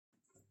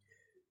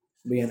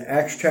We'll be in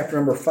Acts chapter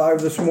number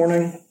 5 this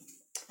morning.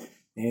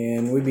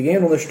 And we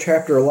began on this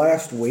chapter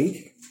last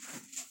week.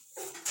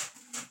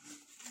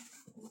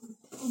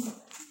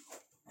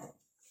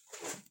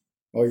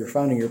 While you're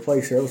finding your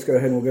place here, let's go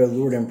ahead and we'll go to the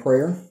Lord in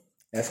prayer.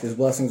 Ask His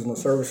blessings on the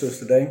services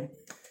today.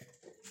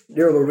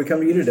 Dear Lord, we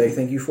come to you today.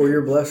 Thank you for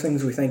your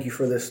blessings. We thank you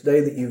for this day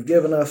that you've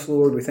given us,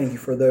 Lord. We thank you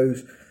for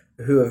those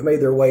who have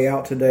made their way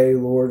out today,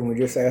 Lord. And we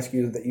just ask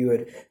you that you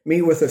would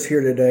meet with us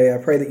here today. I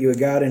pray that you would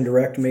guide and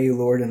direct me,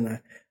 Lord, in the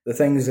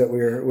things that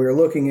we're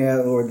looking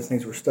at, Lord, the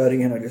things we're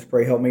studying. I just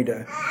pray, help me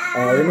to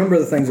remember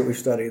the things that we've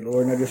studied,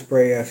 Lord. And I just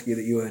pray, ask you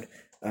that you would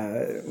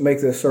make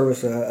this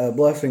service a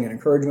blessing and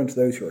encouragement to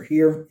those who are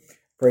here.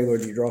 Pray,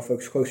 Lord, you draw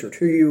folks closer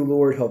to you,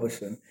 Lord. Help us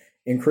to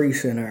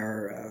increase in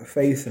our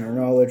faith and our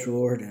knowledge,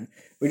 Lord. And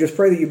we just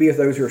pray that you be with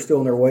those who are still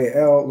on their way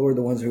out, Lord,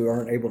 the ones who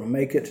aren't able to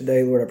make it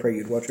today. Lord, I pray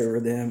you'd watch over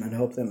them and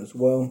help them as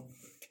well.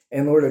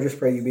 And Lord, I just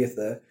pray you be with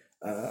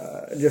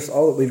just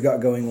all that we've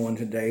got going on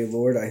today,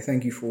 Lord. I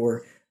thank you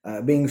for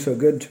being so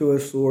good to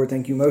us, Lord.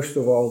 Thank you most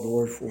of all,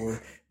 Lord,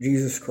 for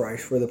Jesus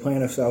Christ, for the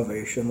plan of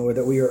salvation, Lord,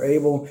 that we are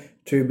able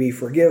to be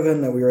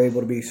forgiven, that we are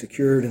able to be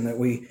secured, and that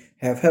we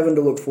have heaven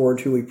to look forward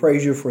to. We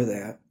praise you for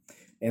that.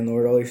 And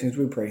Lord, all these things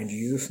we pray in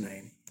Jesus'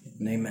 name.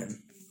 And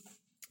amen.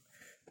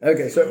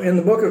 Okay, so in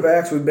the book of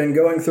Acts, we've been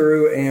going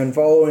through and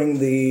following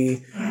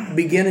the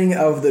beginning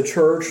of the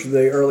church,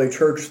 the early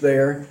church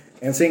there,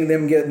 and seeing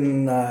them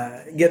getting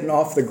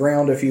off the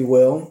ground, if you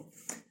will.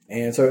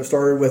 And so it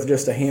started with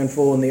just a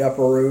handful in the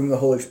upper room. The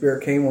Holy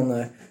Spirit came on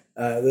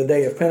the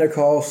day of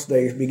Pentecost.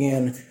 They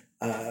began,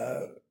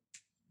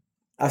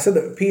 I said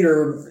that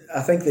Peter,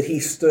 I think that he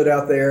stood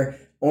out there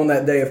on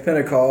that day of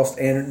Pentecost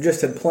and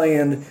just had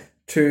planned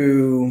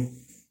to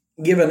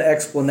give an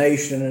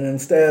explanation. And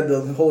instead,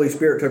 the Holy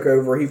Spirit took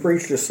over. He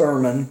preached a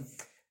sermon,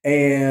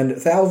 and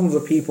thousands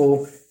of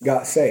people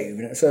got saved.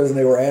 And it says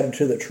they were added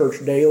to the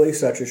church daily,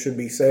 such as should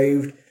be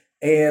saved.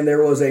 And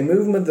there was a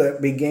movement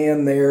that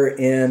began there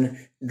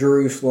in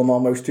Jerusalem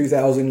almost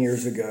 2,000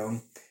 years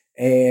ago.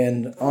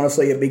 And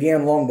honestly, it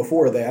began long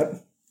before that.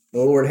 The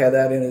Lord had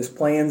that in His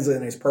plans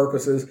and His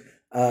purposes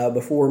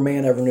before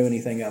man ever knew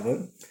anything of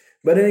it.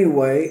 But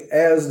anyway,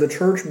 as the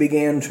church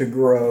began to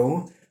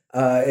grow,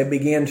 it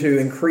began to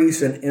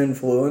increase in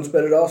influence,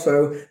 but it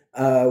also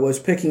was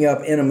picking up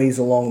enemies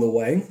along the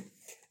way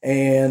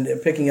and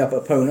picking up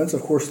opponents.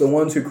 Of course, the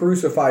ones who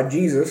crucified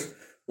Jesus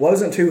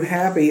wasn't too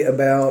happy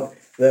about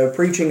the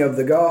preaching of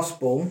the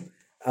gospel,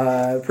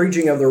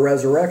 preaching of the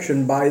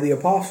resurrection by the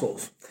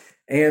apostles.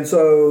 And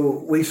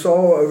so we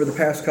saw over the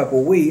past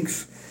couple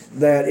weeks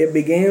that it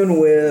began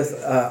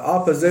with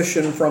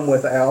opposition from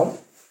without,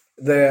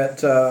 that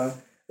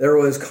there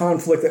was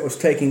conflict that was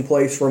taking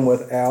place from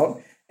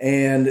without,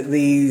 and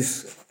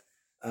these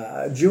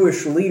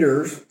Jewish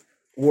leaders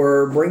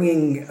were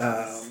bringing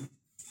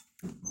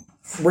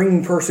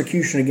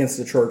persecution against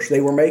the church.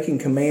 They were making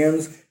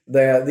commands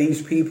that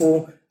these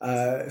people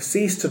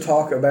cease to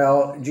talk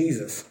about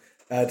Jesus,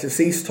 to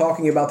cease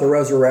talking about the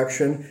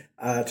resurrection,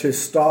 to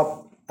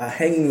stop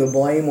hanging the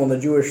blame on the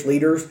Jewish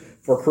leaders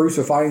for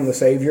crucifying the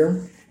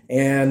Savior.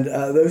 And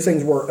those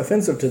things were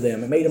offensive to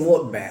them. It made them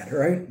look bad,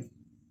 right?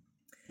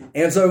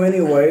 And so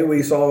anyway,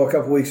 we saw a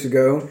couple weeks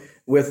ago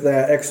with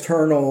that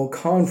external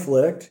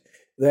conflict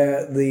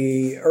that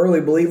the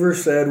early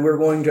believers said, we're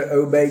going to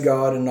obey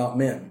God and not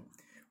men.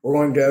 We're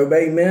going to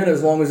obey men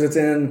as long as it's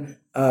in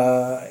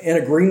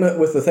agreement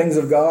with the things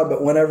of God,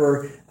 but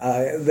whenever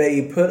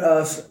they put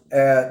us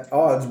at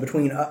odds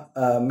between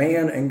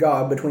man and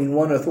God, between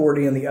one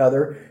authority and the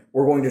other,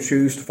 we're going to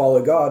choose to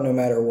follow God no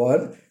matter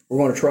what. We're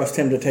going to trust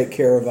Him to take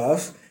care of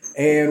us,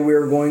 and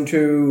we're going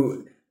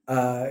to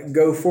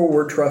go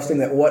forward trusting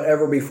that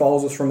whatever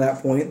befalls us from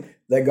that point,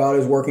 that God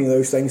is working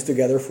those things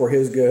together for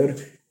His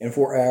good and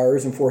for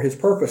ours and for His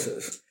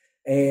purposes.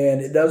 And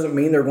it doesn't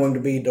mean they're going to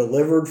be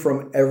delivered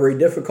from every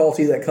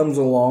difficulty that comes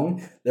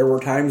along. There were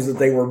times that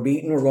they were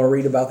beaten. We're going to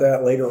read about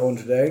that later on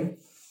today.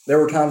 There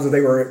were times that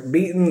they were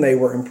beaten, they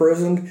were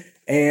imprisoned,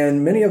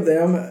 and many of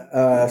them,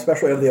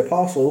 especially of the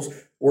apostles,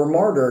 were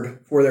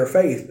martyred for their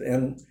faith.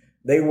 And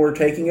they were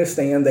taking a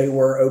stand. They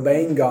were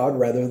obeying God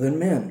rather than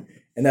men.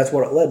 And that's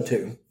what it led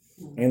to.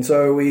 And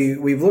so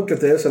we've looked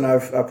at this, and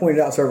I've pointed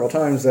out several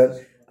times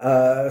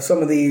that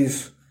some of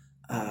these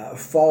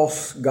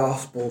false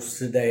gospels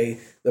today,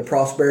 the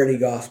prosperity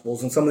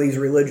gospels, and some of these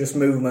religious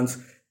movements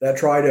that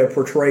try to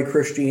portray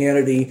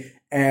Christianity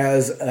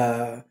as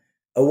a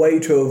way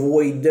to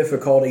avoid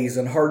difficulties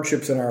and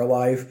hardships in our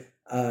life,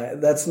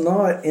 that's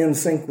not in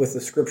sync with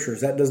the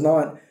Scriptures. That does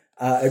not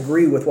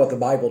agree with what the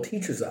Bible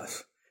teaches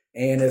us.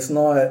 And it's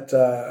not,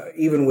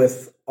 even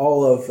with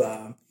all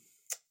of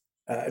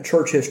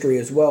church history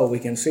as well, we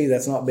can see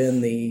that's not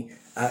been the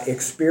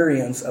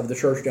experience of the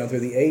church down through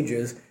the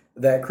ages,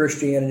 that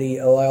Christianity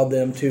allowed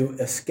them to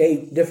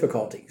escape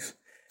difficulties.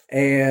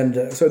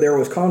 And so there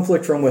was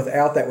conflict from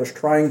without that was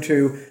trying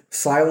to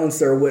silence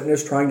their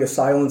witness, trying to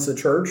silence the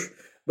church.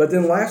 But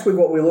then last week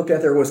what we looked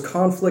at, there was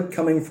conflict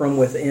coming from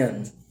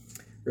within.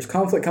 There's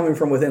conflict coming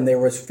from within. There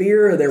was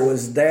fear, there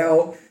was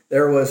doubt,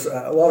 there was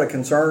a lot of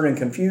concern and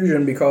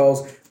confusion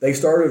because they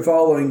started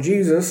following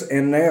Jesus,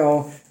 and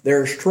now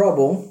there's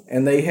trouble,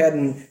 and they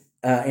hadn't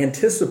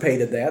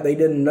anticipated that. They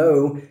didn't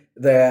know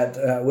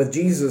that with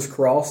Jesus'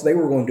 cross, they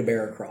were going to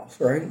bear a cross,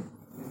 right?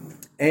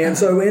 And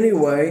so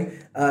anyway,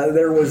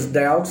 there was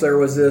doubts. There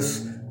was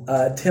this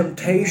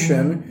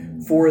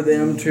temptation for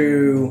them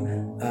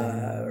to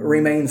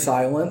remain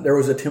silent. There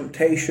was a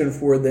temptation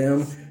for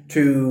them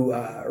to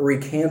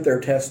recant their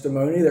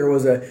testimony. There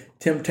was a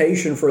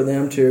temptation for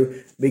them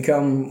to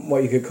become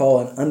what you could call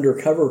an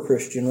undercover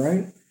Christian,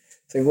 right?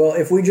 Say, well,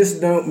 if we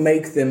just don't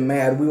make them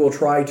mad, we will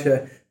try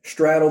to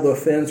straddle the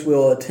fence.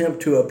 We'll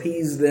attempt to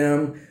appease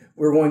them.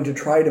 We're going to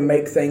try to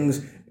make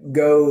things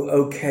go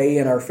okay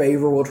in our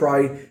favor. We'll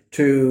try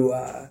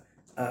to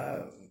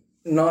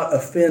not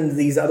offend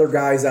these other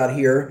guys out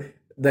here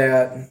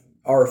that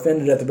are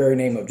offended at the very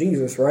name of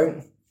Jesus, right?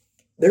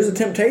 There's a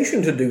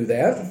temptation to do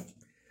that,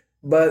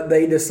 but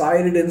they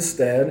decided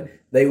instead,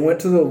 they went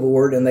to the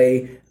Lord and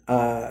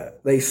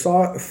they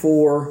sought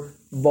for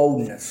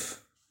boldness.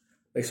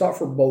 They sought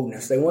for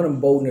boldness. They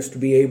wanted boldness to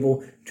be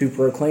able to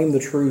proclaim the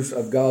truths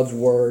of God's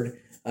word,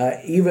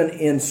 even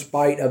in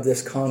spite of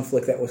this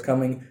conflict that was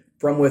coming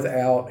from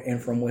without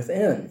and from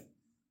within.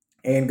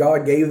 And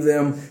God gave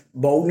them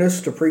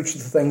boldness to preach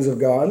the things of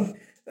God.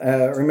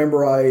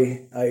 Remember,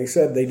 I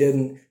said they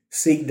didn't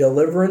seek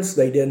deliverance.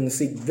 They didn't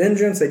seek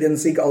vengeance. They didn't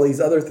seek all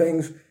these other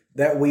things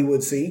that we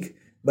would seek.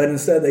 But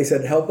instead, they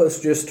said, help us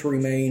just to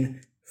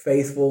remain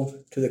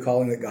faithful to the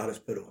calling that God has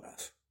put on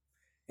us.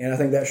 And I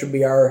think that should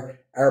be our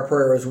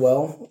prayer as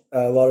well.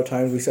 A lot of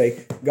times we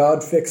say,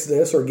 God, fix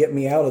this or get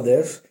me out of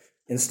this,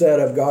 instead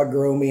of God,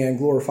 grow me and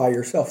glorify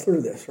yourself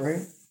through this,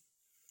 right?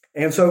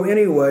 And so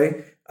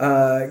anyway,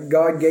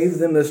 God gave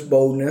them this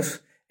boldness.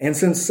 And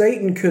since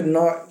Satan could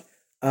not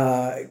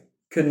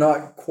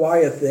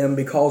quiet them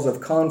because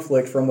of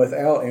conflict from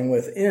without and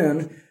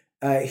within,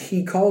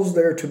 he caused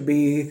there to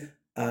be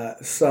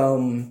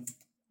some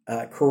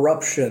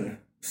corruption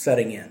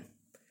setting in.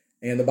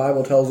 And the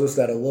Bible tells us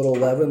that a little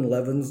leaven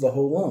leavens the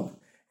whole lump.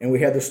 And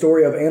we had the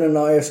story of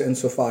Ananias and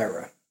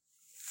Sapphira.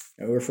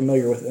 And we're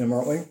familiar with them,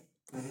 aren't we?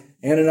 Mm-hmm.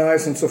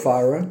 Ananias and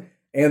Sapphira.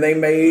 And they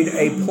made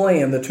a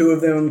plan. The two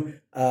of them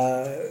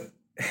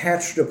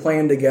hatched a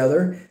plan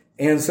together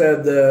and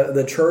said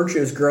the church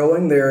is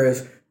growing. There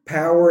is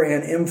power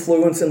and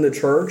influence in the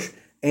church.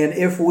 And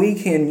if we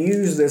can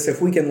use this,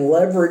 if we can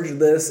leverage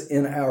this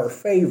in our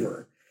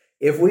favor,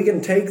 if we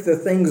can take the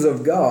things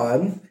of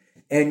God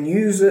and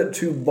use it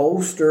to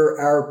bolster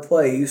our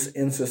place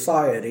in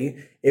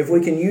society, if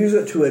we can use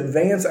it to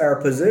advance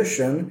our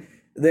position,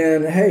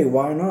 then hey,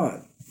 why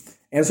not?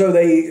 And so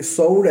they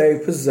sold a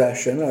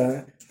possession,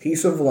 a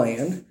piece of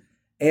land,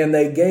 and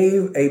they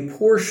gave a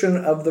portion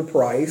of the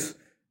price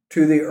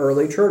to the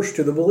early church,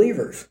 to the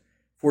believers,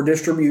 for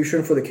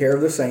distribution, for the care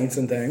of the saints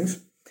and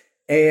things.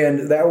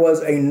 And that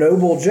was a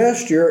noble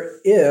gesture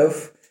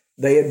if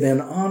they had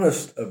been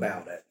honest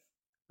about it,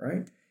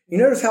 right? You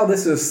notice how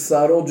this is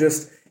subtle,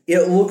 just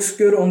it looks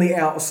good on the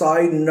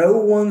outside. No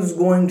one's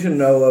going to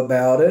know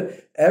about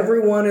it.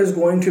 Everyone is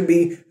going to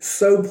be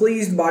so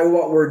pleased by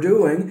what we're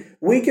doing.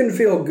 We can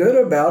feel good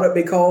about it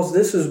because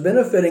this is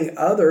benefiting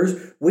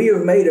others. We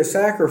have made a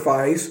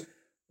sacrifice,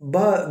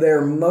 but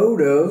their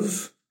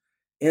motives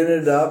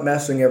ended up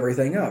messing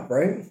everything up,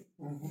 right?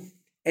 Mm-hmm.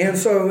 And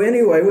so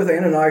anyway, with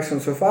Ananias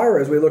and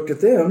Sapphira, as we looked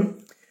at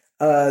them,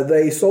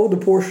 they sold a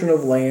portion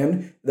of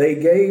land. They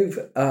gave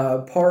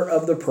part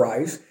of the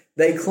price.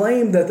 They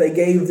claimed that they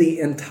gave the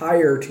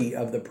entirety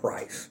of the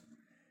price.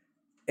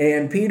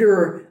 And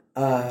Peter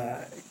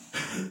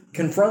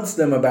confronts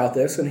them about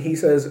this, and he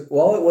says,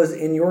 well, it was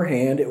in your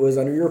hand. It was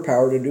under your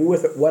power to do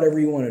with it whatever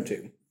you wanted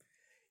to.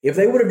 If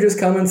they would have just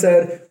come and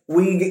said,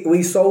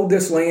 we sold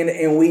this land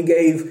and we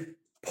gave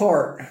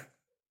part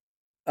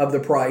of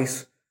the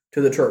price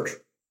to the church,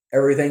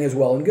 everything is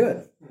well and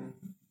good.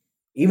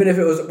 Even if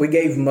it was we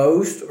gave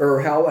most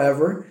or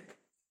however,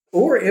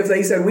 or if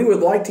they said we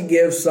would like to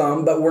give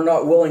some, but we're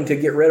not willing to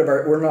get rid of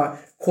we're not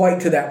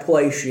quite to that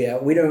place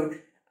yet. We don't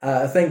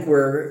think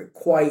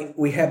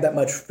we have that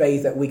much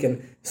faith that we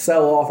can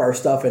sell off our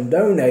stuff and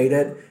donate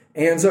it.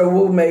 And so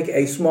we'll make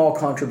a small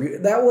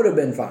contribution. That would have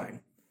been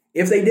fine.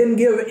 If they didn't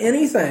give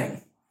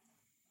anything,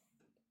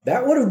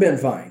 that would have been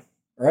fine,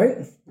 right?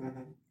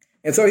 Mm-hmm.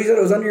 And so he said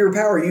it was under your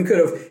power. You could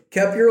have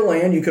kept your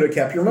land. You could have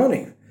kept your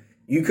money.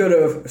 You could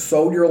have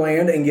sold your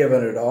land and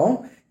given it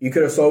all. You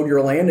could have sold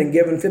your land and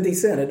given 50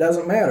 cents. It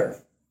doesn't matter,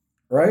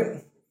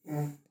 right?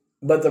 Mm.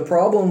 But the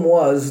problem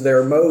was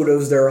their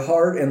motives, their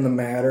heart in the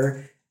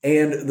matter,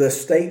 and the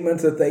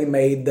statements that they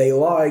made. They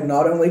lied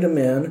not only to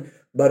men,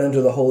 but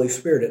unto the Holy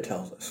Spirit, it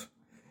tells us.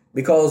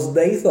 Because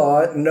they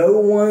thought no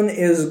one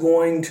is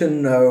going to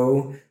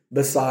know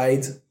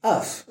besides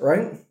us,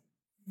 right?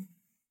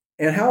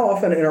 And how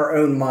often in our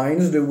own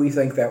minds do we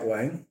think that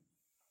way?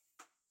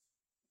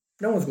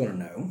 No one's going to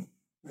know.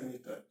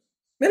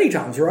 Many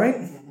times, right?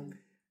 Mm-hmm.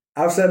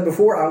 I've said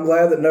before, I'm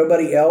glad that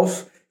nobody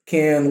else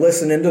can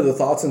listen into the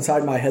thoughts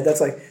inside my head.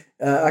 That's like,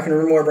 I can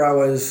remember I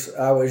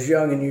was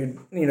young and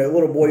you know,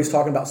 little boys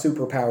talking about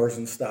superpowers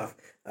and stuff.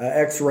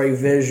 X-ray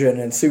vision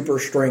and super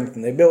strength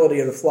and the ability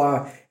to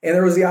fly. And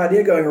there was the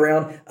idea going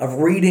around of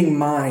reading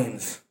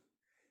minds.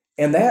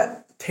 And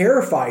that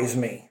terrifies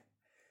me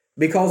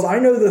because I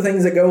know the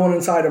things that go on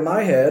inside of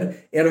my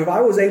head. And if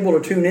I was able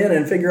to tune in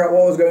and figure out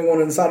what was going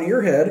on inside of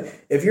your head,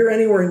 if you're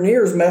anywhere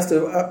near as messed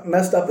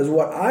up as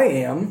what I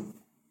am,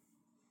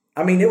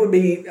 I mean,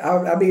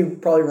 I'd be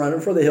probably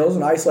running for the hills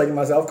and isolating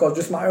myself because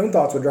just my own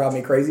thoughts would drive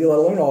me crazy, let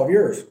alone all of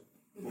yours.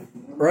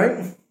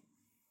 Right?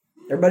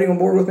 Everybody on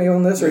board with me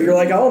on this? Or you're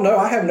like, oh no,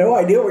 I have no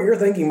idea what you're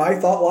thinking. My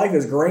thought life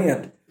is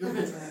grand.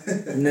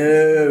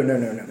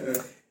 No.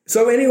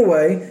 So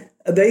anyway,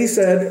 they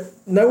said,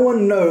 no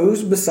one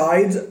knows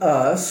besides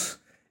us.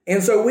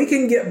 And so we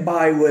can get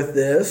by with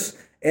this.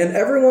 And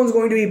everyone's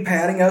going to be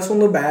patting us on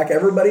the back.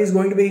 Everybody's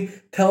going to be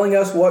telling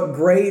us what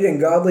great and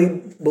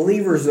godly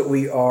believers that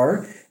we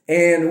are.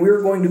 And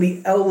we're going to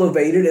be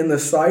elevated in the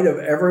sight of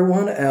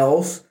everyone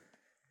else.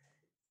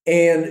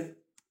 And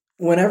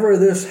whenever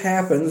this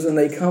happens and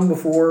they come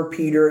before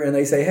Peter and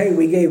they say, hey,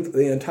 we gave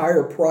the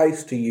entire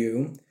price to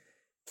you,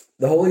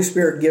 the Holy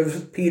Spirit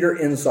gives Peter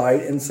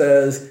insight and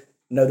says,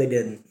 no, they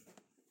didn't.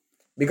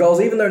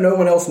 Because even though no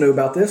one else knew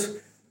about this,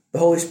 the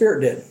Holy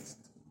Spirit did.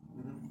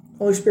 The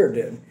Holy Spirit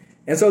did.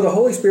 And so the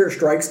Holy Spirit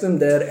strikes them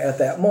dead at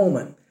that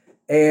moment.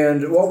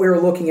 And what we were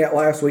looking at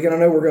last week, and I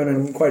know we're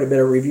going to quite a bit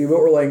of review, but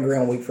we're laying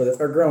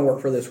groundwork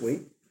for this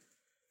week.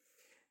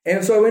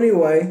 And so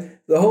anyway,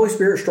 the Holy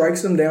Spirit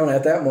strikes them down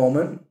at that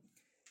moment.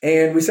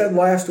 And we said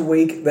last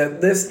week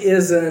that this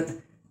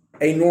isn't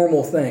a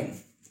normal thing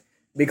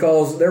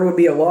because there would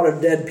be a lot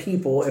of dead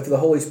people if the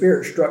Holy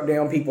Spirit struck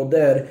down people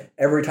dead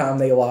every time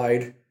they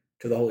lied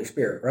to the Holy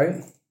Spirit,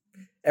 right?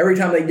 Every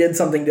time they did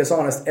something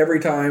dishonest, every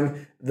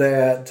time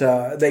that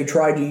they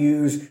tried to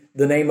use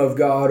the name of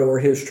God or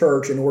his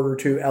church in order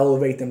to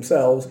elevate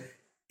themselves,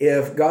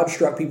 if God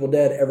struck people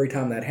dead every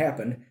time that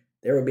happened,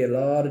 there would be a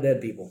lot of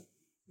dead people,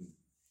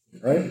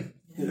 right?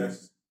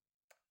 Yes.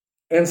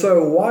 And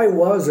so why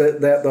was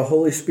it that the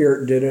Holy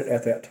Spirit did it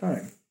at that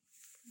time?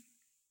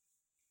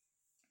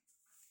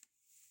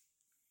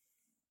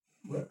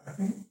 Well, I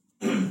think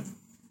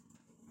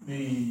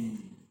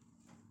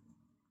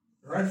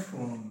right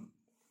from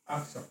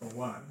Acts chapter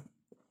 1,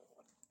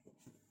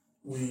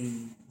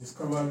 we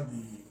discovered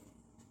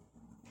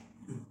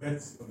the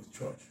birth of the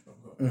church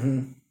of God.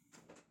 Mm-hmm.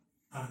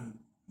 And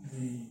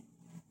the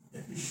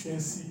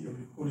efficiency of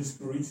the Holy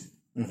Spirit,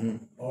 mm-hmm.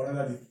 or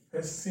rather the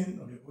person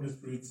of the Holy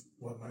Spirit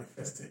was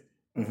manifested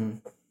mm-hmm.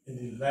 in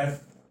the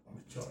life of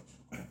the church.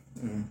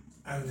 Mm-hmm.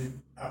 And the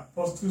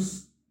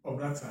apostles of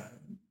that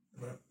time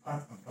were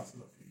part and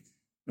parcel of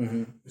it.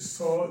 Mm-hmm. We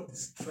saw the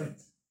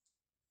strength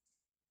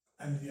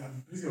and the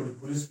ability of the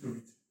Holy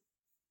Spirit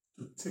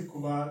to take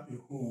over the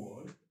whole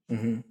world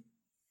mm-hmm.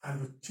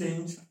 and to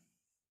change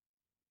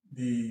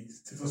the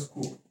status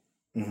quo.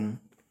 Mm-hmm.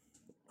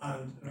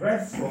 And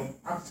right from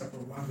Acts chapter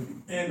 1 to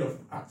the end of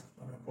Acts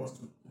of the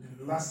Apostles,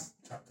 the last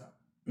chapter,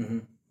 mm-hmm.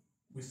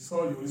 we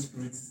saw the Holy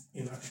Spirit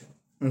in action.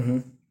 Mm-hmm.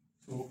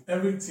 So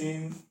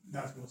everything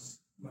that was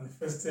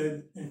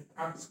manifested in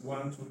Acts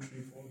 1, 2,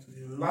 3, 4 to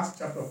the last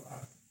chapter of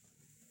Acts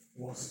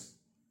was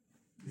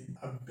the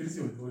ability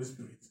of the Holy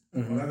Spirit.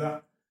 Mm-hmm. Or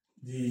rather,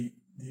 the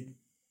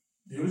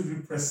Holy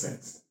Spirit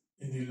presence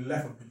in the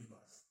life of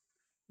believers.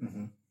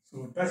 Mm-hmm.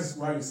 So that is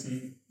why you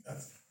see that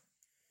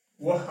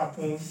what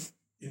happened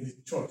in the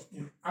church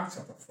in Acts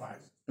chapter 5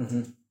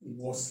 mm-hmm.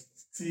 was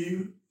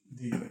still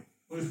the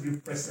Holy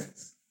Spirit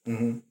presence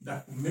mm-hmm.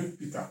 that would make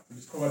Peter to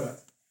discover that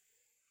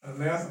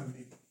Ananias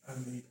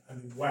and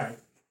the wife,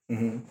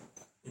 mm-hmm.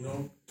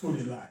 told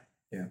a lie.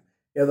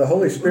 Yeah, the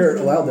Holy Spirit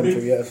allowed them to,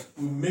 yes.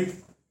 We make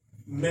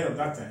men of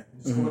that time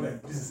discover mm-hmm.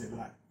 that this is a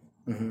lie.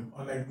 Mm-hmm.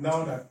 Unlike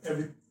now that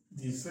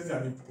the society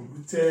have been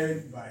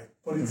polluted by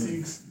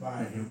politics, mm-hmm.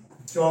 by mm-hmm.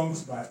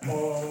 junks, by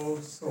all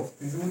sorts of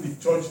things. Even the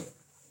church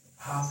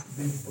has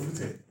been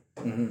polluted.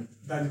 Mm-hmm.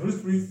 That the Holy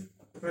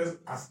Spirit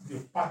has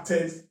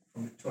departed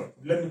from the church.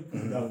 Let me put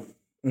mm-hmm. it that way.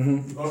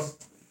 Mm-hmm. Because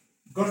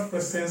God's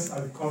presence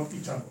has become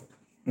each and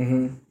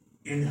mm-hmm.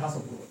 in the house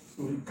of God.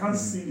 So you can't mm-hmm.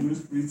 see the Holy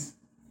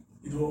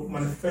Spirit,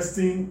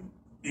 manifesting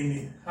in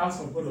the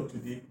house of God of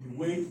today the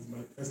way it's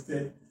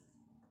manifested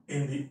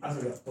in the house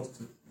of the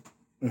apostles,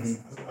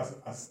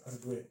 mm-hmm. as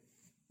it were.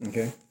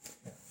 Okay.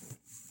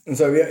 And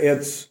so, yeah,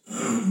 it's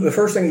the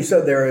first thing you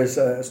said there is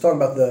it's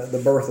talking about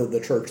the birth of the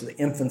church, the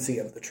infancy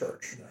of the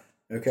church.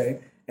 Yeah. Okay.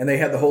 And they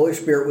had the Holy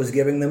Spirit was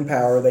giving them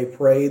power. They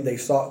prayed, they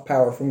sought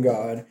power from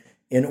God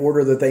in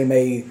order that they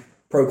may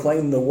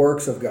proclaim the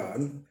works of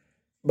God.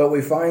 But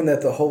we find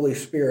that the Holy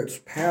Spirit's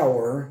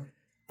power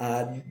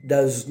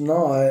does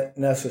not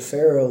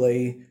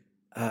necessarily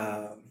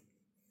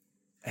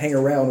hang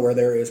around where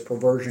there is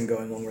perversion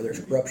going on, where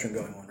there's corruption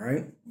going on,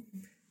 right?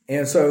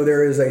 And so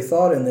there is a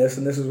thought in this,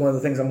 and this is one of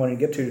the things I'm going to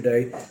get to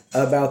today,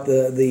 about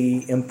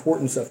the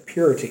importance of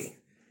purity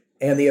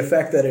and the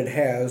effect that it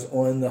has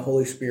on the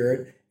Holy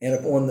Spirit and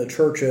upon the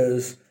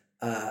church's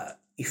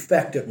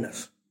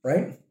effectiveness,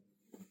 right?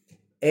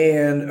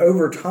 And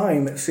over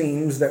time, it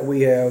seems that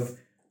we have,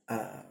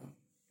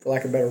 for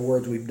lack of better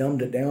words, we've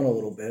dumbed it down a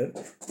little bit.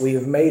 We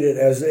have made it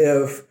as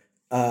if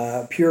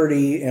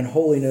purity and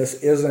holiness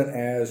isn't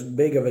as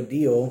big of a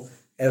deal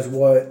as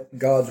what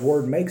God's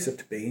Word makes it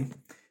to be.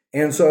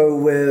 And so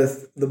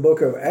with the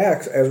book of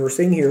Acts, as we're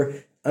seeing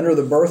here, under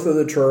the birth of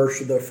the church,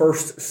 the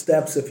first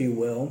steps, if you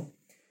will,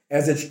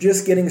 as it's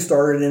just getting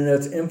started in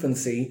its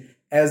infancy,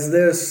 as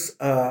this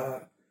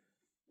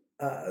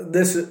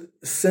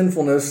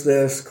sinfulness,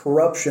 this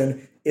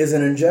corruption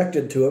isn't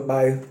injected to it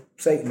by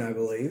Satan, I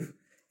believe,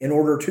 in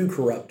order to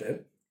corrupt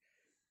it,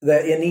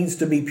 that it needs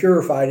to be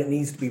purified, it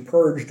needs to be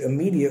purged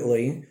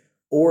immediately,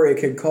 or it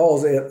could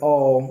cause it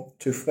all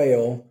to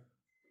fail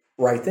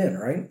right then,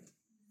 right?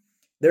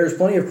 There's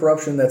plenty of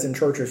corruption that's in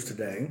churches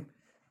today,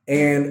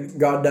 and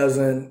God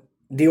doesn't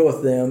deal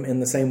with them in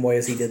the same way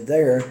as he did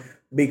there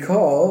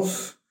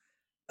because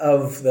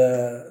of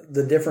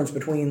the difference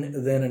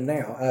between then and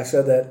now. I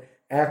said that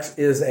Acts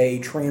is a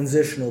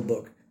transitional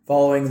book,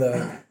 following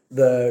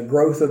the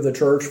growth of the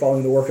church,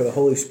 following the work of the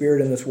Holy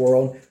Spirit in this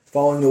world,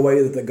 following the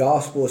way that the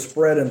gospel is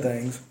spread and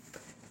things.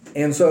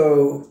 And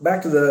so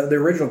back to the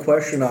original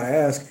question I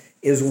asked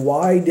is,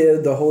 why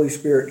did the Holy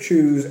Spirit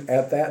choose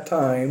at that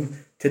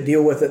time to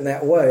deal with it in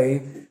that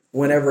way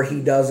whenever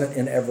he doesn't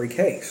in every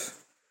case?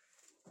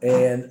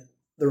 And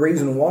the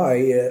reason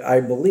why, I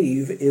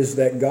believe, is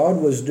that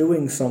God was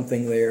doing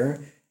something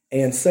there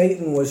and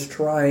Satan was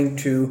trying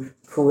to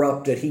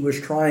corrupt it. He was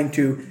trying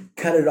to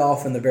cut it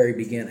off in the very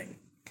beginning.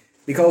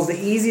 Because the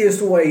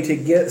easiest way to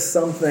get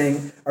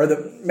something, or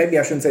maybe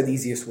I shouldn't say the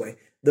easiest way,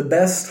 the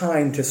best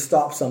time to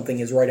stop something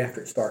is right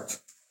after it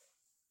starts.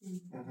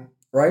 Mm-hmm.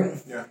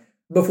 Right? Yeah.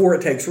 Before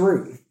it takes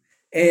root.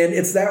 And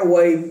it's that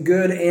way,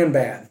 good and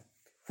bad.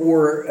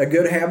 For a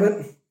good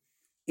habit,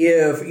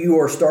 if you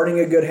are starting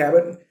a good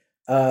habit,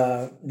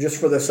 just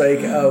for the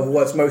sake of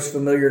what's most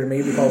familiar to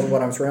me because of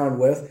what I'm surrounded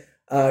with,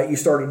 you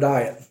start a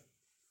diet.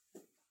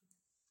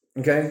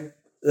 Okay?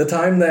 The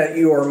time that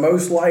you are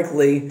most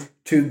likely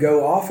to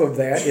go off of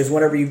that is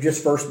whenever you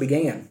just first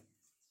began.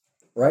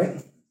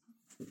 Right?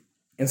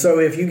 And so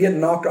if you get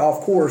knocked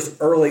off course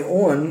early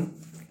on,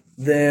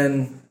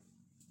 then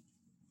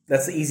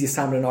that's the easiest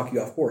time to knock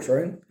you off course,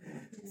 right?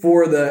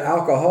 For the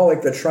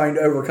alcoholic that's trying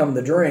to overcome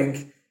the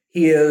drink,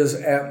 he's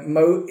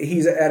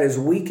at his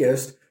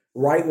weakest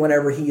right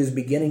whenever he is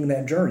beginning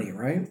that journey,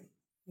 right?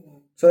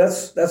 So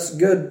that's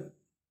good,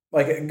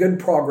 like a good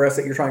progress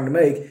that you're trying to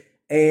make,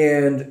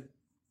 and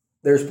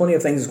there's plenty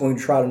of things that's going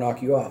to try to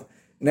knock you off.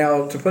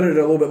 Now, to put it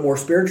a little bit more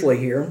spiritually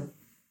here,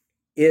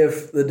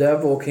 if the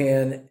devil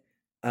can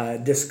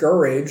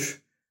discourage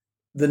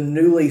the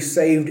newly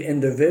saved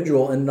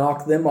individual and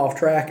knock them off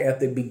track at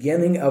the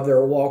beginning of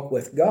their walk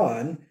with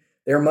God,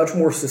 they're much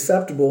more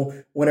susceptible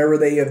whenever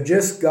they have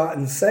just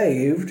gotten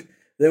saved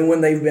than when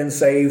they've been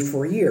saved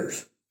for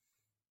years.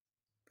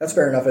 That's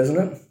fair enough, isn't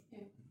it?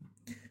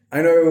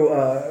 I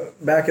know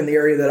back in the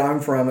area that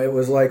I'm from, it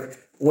was like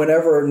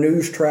whenever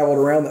news traveled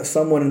around that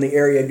someone in the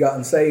area had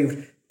gotten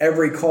saved,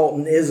 every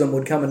Colton-ism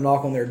would come and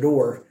knock on their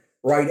door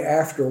right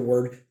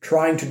afterward,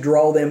 trying to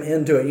draw them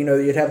into it. You know,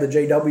 you'd have the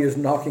JWs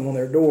knocking on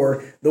their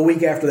door the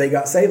week after they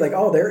got saved, like,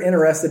 oh, they're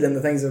interested in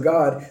the things of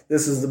God.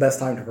 This is the best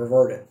time to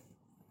pervert it.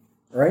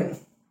 Right?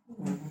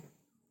 Mm-hmm.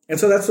 And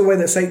so that's the way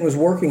that Satan was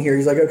working here.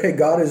 He's like, okay,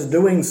 God is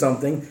doing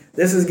something.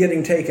 This is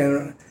getting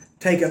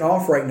taken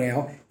off right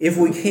now. If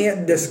we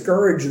can't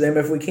discourage them,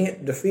 if we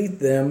can't defeat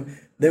them,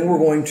 then we're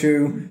going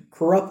to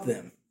corrupt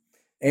them.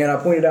 And I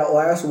pointed out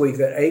last week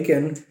that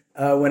Achan,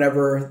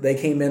 whenever they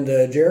came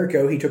into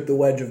Jericho, he took the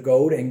wedge of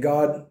gold and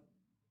God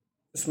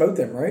smote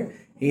them, right?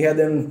 He had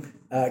them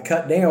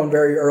cut down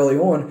very early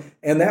on.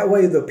 And that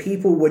way the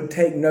people would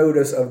take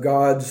notice of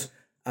God's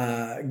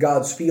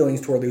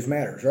feelings toward these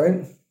matters,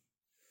 right?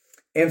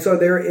 And so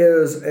there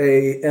is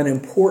an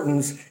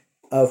importance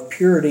of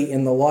purity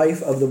in the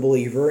life of the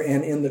believer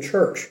and in the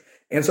church.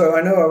 And so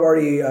I know I've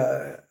already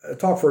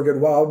talked for a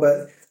good while,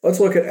 but let's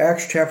look at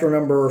Acts chapter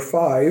number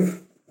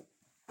 5.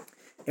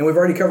 And we've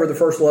already covered the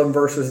first 11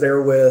 verses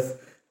there with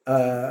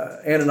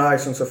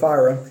Ananias and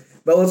Sapphira.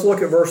 But let's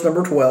look at verse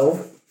number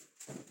 12.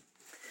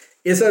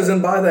 It says,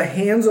 "And by the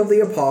hands of the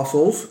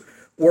apostles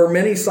were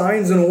many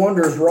signs and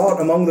wonders wrought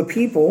among the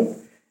people,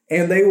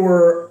 and they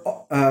were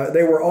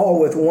all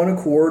with one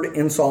accord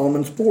in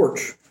Solomon's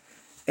porch.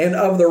 And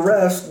of the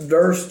rest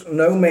durst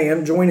no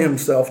man join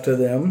himself to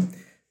them,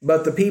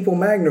 but the people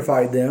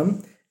magnified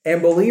them,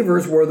 and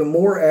believers were the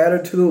more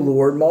added to the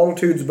Lord,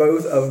 multitudes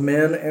both of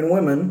men and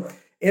women,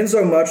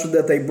 insomuch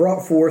that they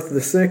brought forth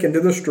the sick into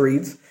the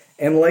streets,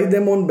 and laid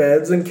them on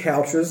beds and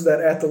couches,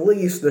 that at the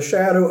least the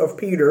shadow of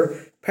Peter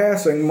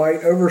passing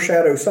might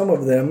overshadow some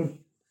of them.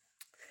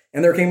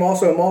 And there came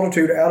also a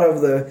multitude out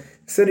of the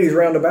cities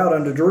round about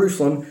unto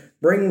Jerusalem,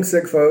 bringing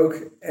sick folk,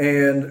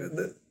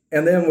 and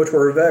them which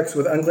were vexed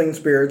with unclean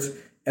spirits,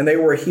 and they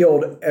were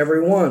healed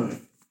every one."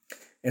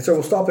 And so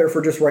we'll stop there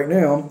for just right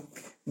now.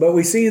 But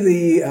we see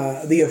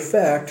the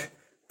effect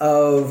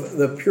of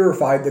the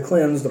purified, the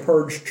cleansed, the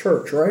purged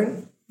church, right?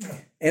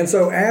 And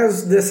so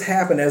as this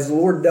happened, as the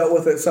Lord dealt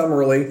with it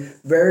summarily,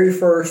 very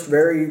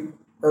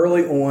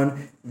early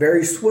on,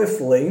 very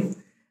swiftly,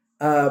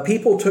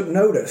 people took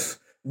notice,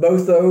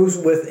 both those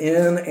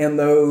within and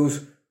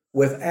those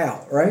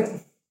without, right?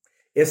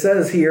 It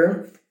says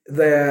here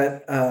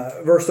that,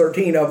 verse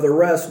 13, of the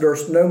rest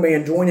durst no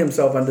man join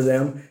himself unto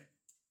them,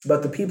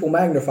 but the people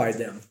magnified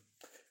them.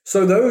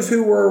 So those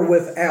who were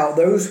without,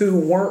 those who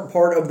weren't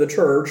part of the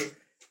church,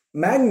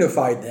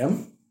 magnified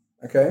them,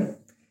 okay?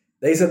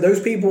 They said,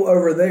 those people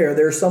over there,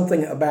 there's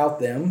something about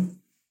them.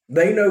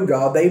 They know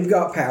God. They've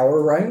got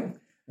power, right?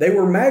 They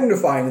were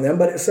magnifying them,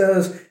 but it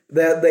says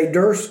that they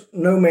durst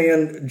no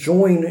man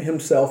join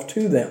himself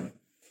to them.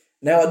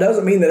 Now, it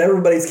doesn't mean that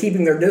everybody's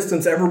keeping their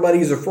distance,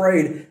 everybody's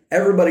afraid,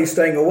 everybody's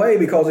staying away,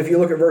 because if you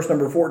look at verse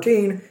number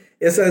 14,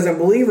 it says, and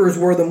believers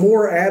were the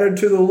more added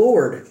to the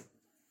Lord.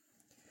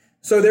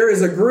 So there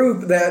is a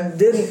group that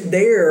didn't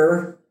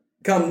dare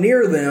come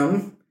near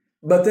them,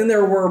 but then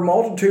there were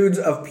multitudes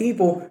of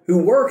people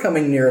who were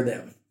coming near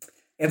them.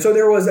 And so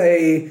there was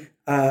a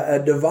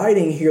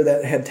dividing here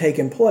that had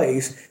taken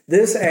place.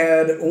 This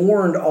had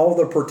warned all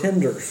the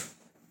pretenders,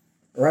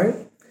 right?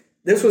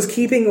 This was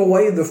keeping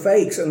away the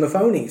fakes and the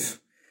phonies,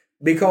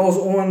 because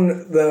on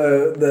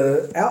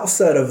the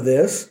outset of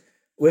this,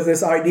 with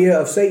this idea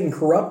of Satan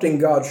corrupting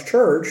God's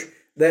church,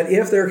 that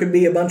if there could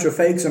be a bunch of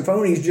fakes and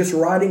phonies just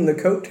riding the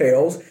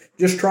coattails,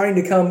 just trying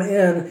to come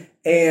in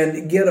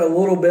and get a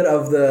little bit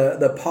of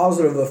the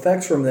positive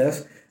effects from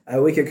this,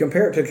 we could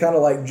compare it to kind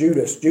of like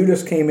Judas.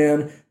 Judas came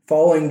in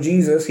following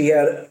Jesus. He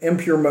had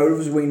impure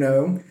motives, we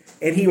know,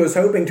 and he was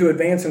hoping to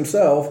advance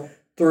himself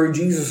through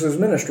Jesus'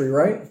 ministry,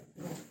 right?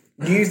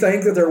 Do you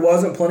think that there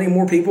wasn't plenty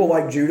more people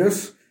like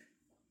Judas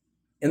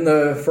in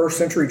the first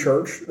century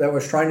church that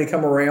was trying to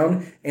come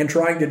around and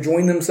trying to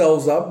join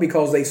themselves up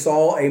because they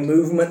saw a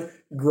movement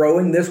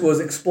growing? This was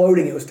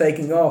exploding. It was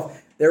taking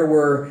off. There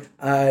were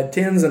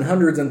tens and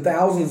hundreds and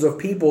thousands of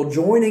people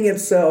joining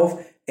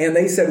itself, and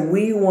they said,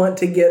 we want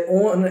to get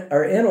on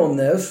or in on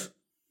this,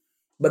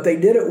 but they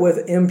did it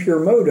with impure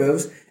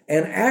motives.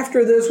 And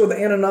after this with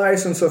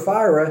Ananias and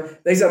Sapphira,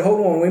 they said,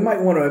 hold on, we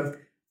might want to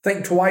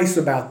think twice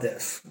about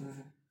this.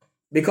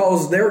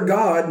 Because their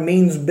God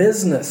means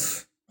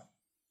business.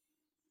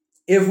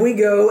 If we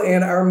go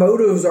and our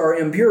motives are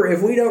impure,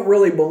 if we don't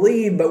really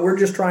believe, but we're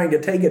just trying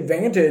to take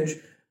advantage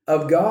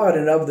of God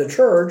and of the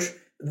church,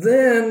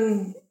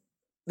 then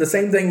the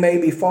same thing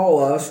may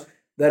befall us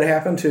that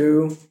happened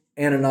to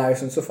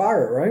Ananias and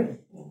Sapphira, right?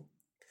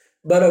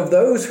 But of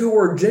those who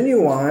were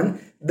genuine,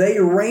 they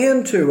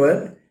ran to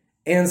it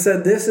and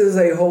said, this is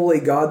a holy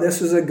God.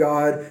 This is a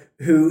God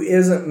who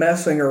isn't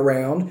messing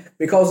around,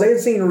 because they had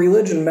seen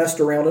religion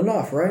messed around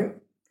enough, right?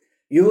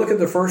 You look at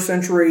the first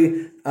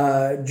century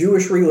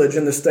Jewish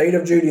religion, the state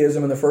of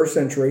Judaism in the first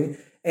century,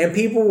 and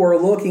people were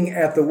looking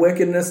at the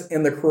wickedness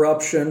and the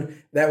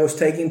corruption that was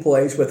taking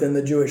place within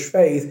the Jewish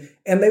faith,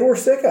 and they were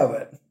sick of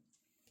it.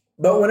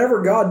 But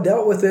whenever God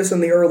dealt with this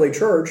in the early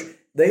church,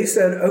 they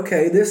said,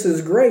 okay, this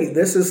is great.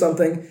 This is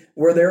something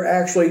where they're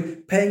actually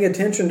paying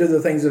attention to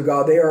the things of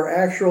God. They are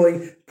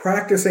actually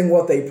practicing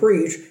what they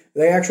preach.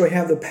 They actually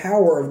have the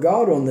power of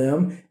God on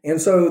them. And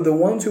so the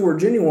ones who were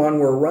genuine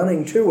were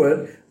running to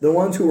it. The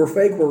ones who were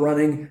fake were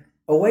running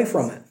away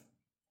from it,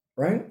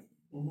 right?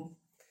 Mm-hmm.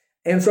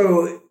 And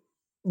so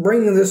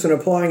bringing this and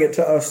applying it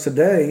to us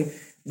today,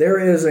 there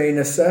is a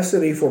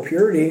necessity for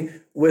purity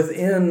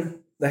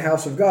within the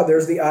house of God.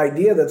 There's the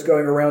idea that's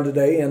going around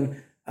today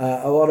in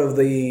a lot of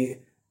the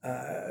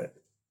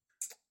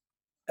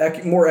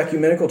more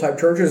ecumenical type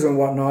churches and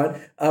whatnot,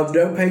 of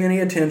don't pay any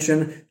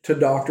attention to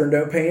doctrine,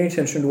 don't pay any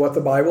attention to what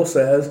the Bible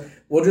says.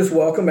 We'll just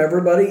welcome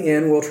everybody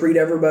in. We'll treat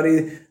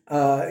everybody,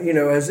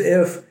 as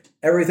if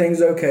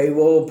everything's okay.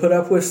 We'll put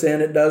up with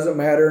sin. It doesn't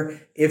matter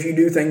if you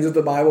do things that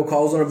the Bible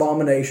calls an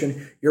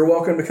abomination. You're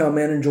welcome to come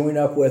in and join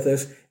up with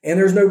us, and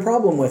there's no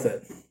problem with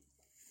it.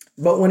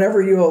 But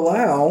whenever you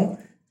allow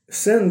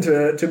sin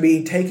to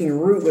be taking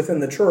root within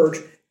the church,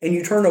 and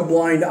you turn a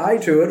blind eye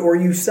to it, or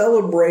you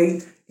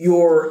celebrate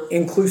your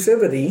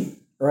inclusivity,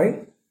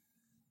 right?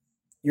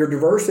 Your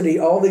diversity,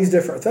 all these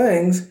different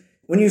things.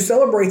 When you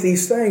celebrate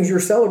these things, you're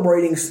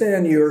celebrating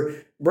sin, you're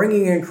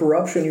bringing in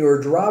corruption, you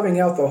are driving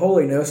out the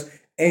holiness,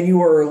 and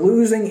you are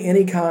losing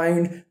any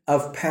kind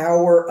of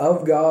power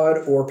of God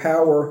or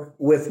power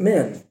with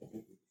men,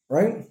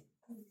 right?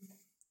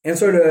 And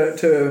so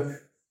to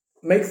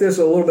make this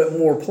a little bit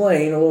more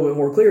plain, a little bit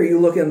more clear, you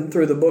look in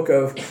through the book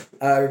of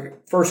 1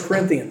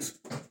 Corinthians.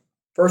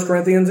 1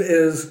 Corinthians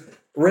is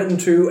written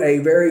to a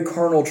very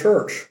carnal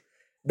church.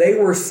 They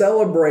were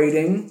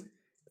celebrating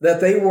that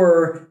they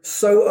were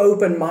so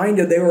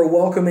open-minded, they were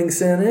welcoming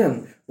sin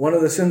in. One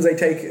of the sins they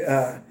take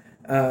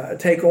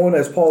on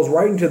as Paul's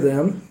writing to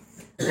them,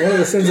 one of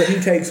the sins that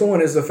he takes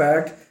on is the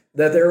fact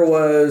that there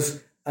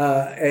was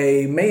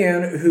a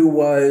man who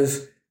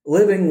was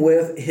living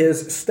with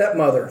his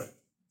stepmother.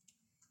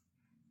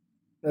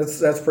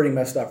 That's pretty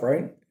messed up,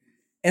 right?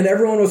 And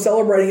everyone was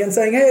celebrating and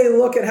saying, hey,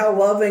 look at how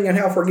loving and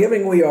how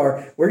forgiving we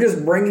are. We're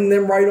just bringing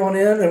them right on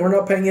in, and we're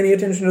not paying any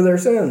attention to their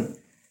sin.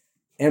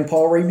 And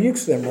Paul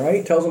rebukes them,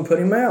 right? Tells them, put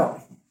him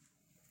out.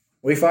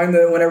 We find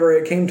that whenever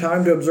it came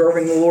time to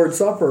observing the Lord's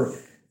Supper,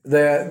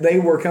 that they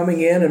were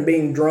coming in and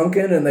being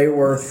drunken, and they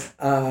were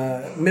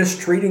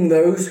mistreating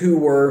those who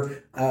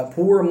were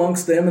poor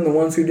amongst them and the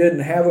ones who didn't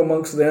have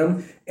amongst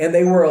them. And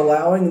they were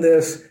allowing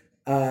this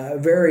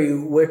very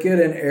wicked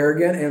and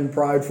arrogant and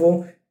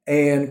prideful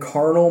and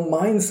carnal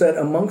mindset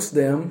amongst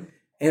them.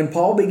 And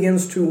Paul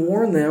begins to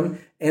warn them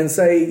and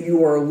say,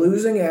 you are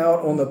losing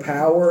out on the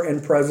power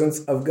and presence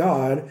of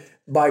God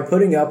by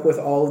putting up with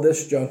all of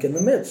this junk in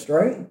the midst,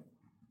 right?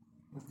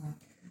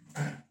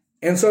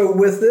 And so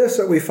with this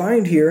that we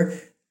find here,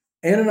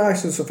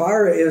 Ananias and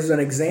Sapphira is an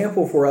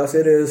example for us.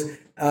 It is,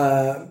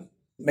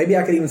 maybe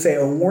I could even say,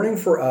 a warning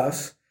for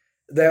us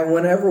that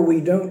whenever we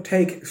don't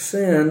take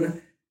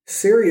sin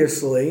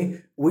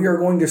seriously, we are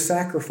going to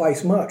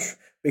sacrifice much,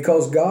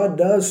 because God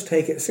does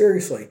take it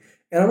seriously.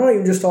 And I'm not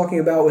even just talking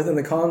about within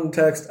the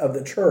context of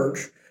the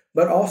church,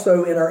 but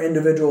also in our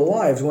individual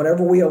lives.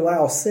 Whenever we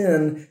allow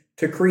sin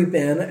to creep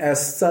in,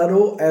 as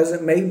subtle as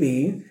it may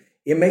be,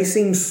 it may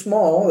seem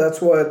small. That's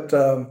what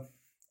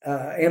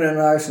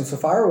Ananias and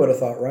Sapphira would have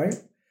thought, right?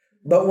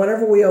 But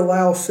whenever we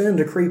allow sin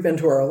to creep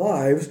into our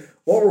lives,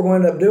 what we're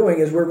going to end up doing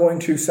is we're going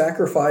to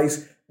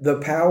sacrifice the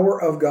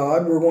power of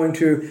God. We're going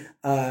to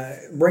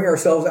bring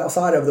ourselves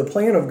outside of the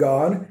plan of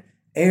God.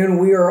 And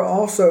we are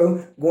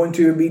also going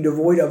to be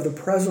devoid of the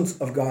presence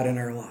of God in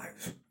our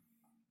lives,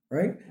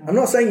 right? I'm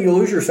not saying you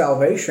lose your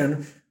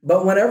salvation,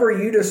 but whenever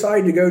you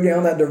decide to go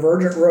down that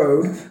divergent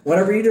road,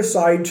 whenever you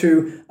decide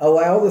to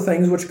allow the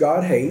things which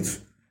God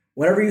hates,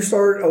 whenever you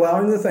start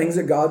allowing the things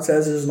that God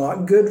says is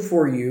not good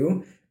for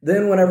you,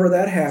 then whenever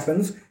that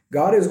happens,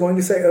 God is going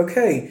to say,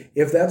 okay,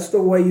 if that's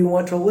the way you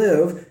want to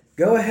live,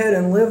 go ahead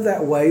and live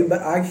that way,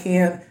 but I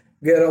can't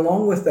get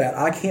along with that.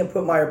 I can't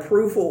put my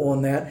approval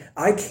on that.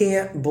 I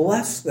can't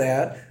bless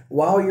that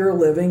while you're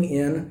living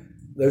in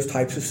those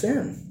types of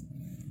sin.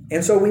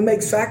 And so we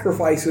make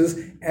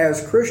sacrifices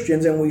as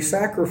Christians, and we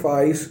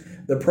sacrifice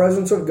the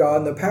presence of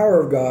God and the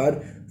power of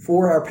God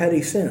for our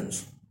petty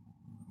sins.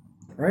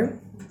 Right?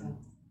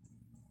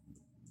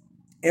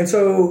 And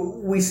so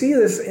we see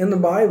this in the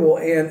Bible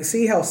and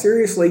see how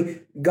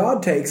seriously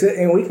God takes it,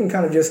 and we can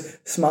kind of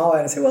just smile at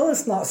it and say, well,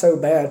 it's not so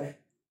bad.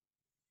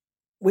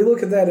 We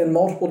look at that in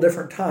multiple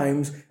different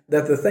times,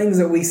 that the things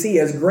that we see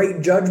as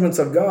great judgments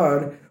of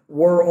God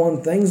were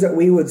on things that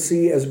we would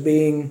see as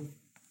being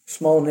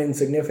small and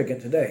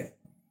insignificant today.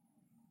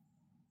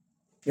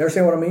 You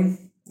understand what I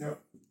mean?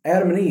 Yep.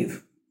 Adam and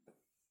Eve.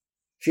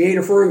 She ate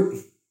a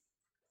fruit.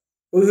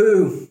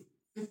 Woohoo!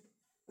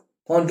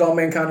 Plunged all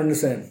mankind into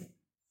sin.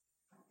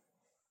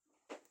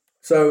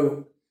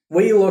 So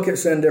we look at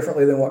sin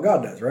differently than what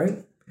God does,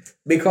 right?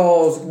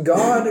 Because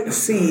God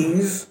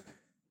sees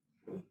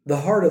the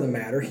heart of the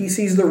matter. He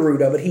sees the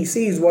root of it. He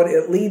sees what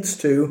it leads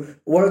to,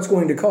 what it's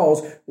going to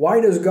cause.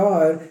 Why does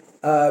God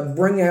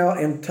bring out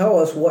and tell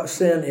us what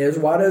sin is?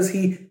 Why does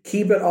He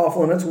keep it off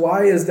limits?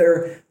 Why is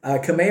there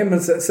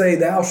commandments that say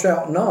thou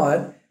shalt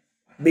not?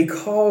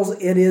 Because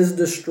it is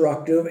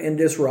destructive and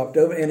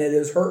disruptive, and it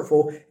is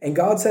hurtful. And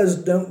God says,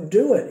 don't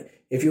do it.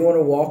 If you want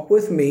to walk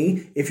with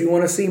me, if you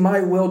want to see my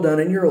will done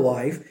in your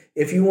life,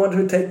 if you want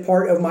to take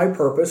part of my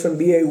purpose and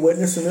be a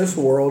witness in this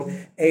world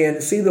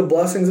and see the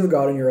blessings of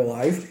God in your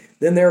life,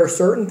 then there are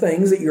certain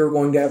things that you're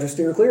going to have to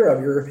steer clear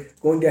of. You're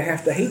going to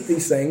have to hate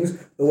these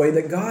things the way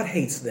that God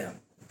hates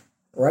them,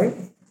 right?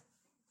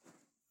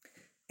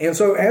 And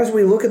so as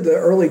we look at the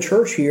early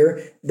church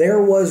here,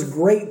 there was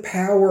great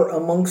power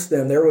amongst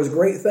them. There was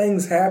great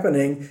things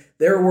happening.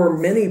 There were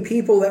many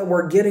people that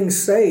were getting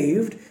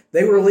saved.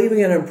 They were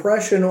leaving an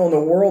impression on the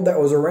world that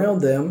was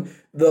around them.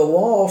 The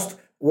lost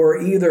were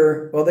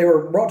they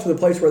were brought to the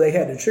place where they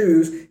had to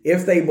choose.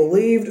 If they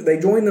believed, they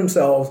joined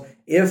themselves.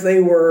 If they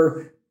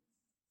were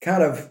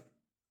kind of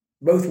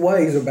both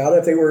ways about it,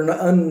 if they were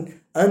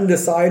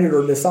undecided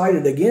or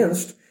decided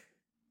against,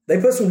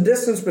 they put some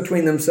distance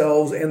between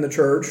themselves and the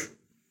church,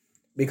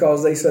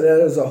 because they said that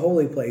is a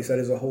holy place, that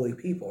is a holy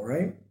people,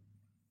 right?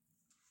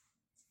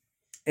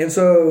 And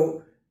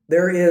so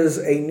there is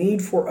a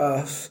need for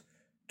us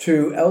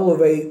to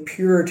elevate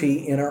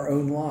purity in our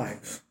own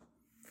lives,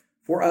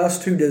 for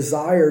us to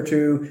desire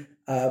to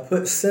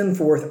put sin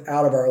forth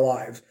out of our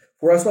lives,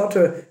 for us not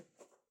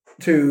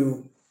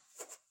to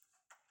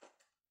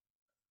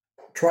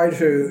try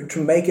to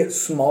make it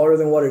smaller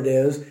than what it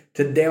is,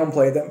 to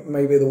downplay, that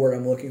may be the word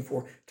I'm looking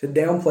for, to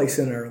downplay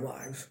sin in our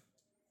lives,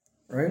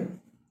 right?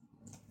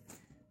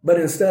 But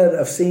instead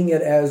of seeing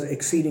it as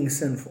exceeding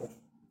sinful,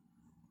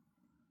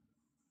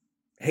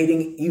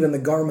 hating even the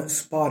garment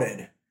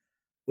spotted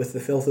with the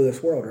filth of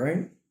this world,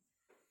 right?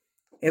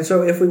 And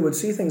so if we would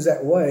see things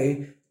that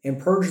way and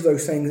purge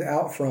those things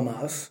out from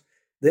us,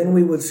 then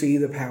we would see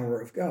the power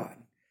of God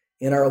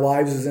in our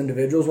lives as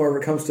individuals. Whenever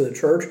it comes to the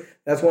church,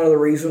 that's one of the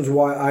reasons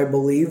why I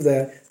believe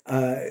that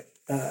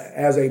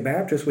as a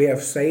Baptist, we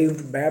have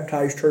saved,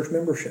 baptized church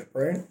membership,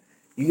 right?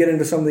 You get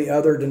into some of the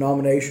other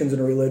denominations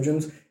and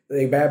religions,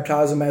 they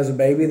baptize them as a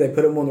baby, they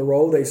put them on the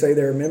roll, they say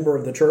they're a member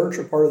of the church,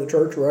 a part of the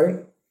church,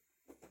 right?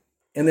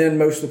 And then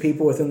most of the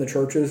people within the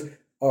churches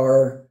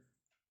are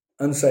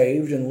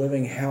unsaved and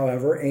living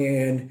however,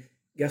 and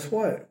guess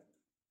what?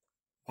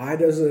 Why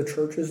does the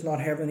churches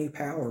not have any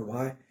power?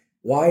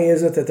 Why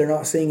is it that they're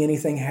not seeing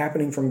anything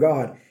happening from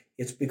God?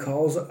 It's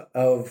because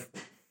of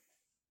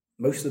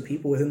most of the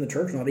people within the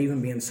church not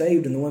even being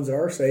saved, and the ones that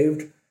are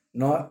saved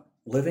not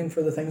living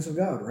for the things of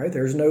God, right?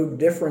 There's no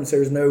difference.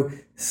 There's no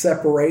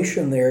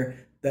separation there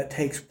that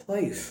takes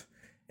place.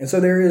 And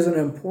so there is an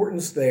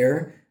importance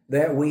there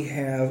that we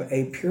have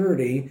a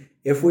purity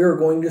if we are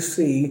going to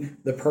see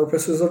the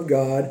purposes of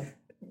God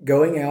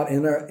going out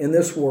in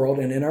this world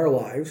and in our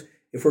lives.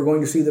 If we're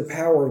going to see the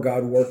power of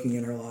God working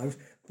in our lives,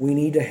 we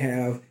need to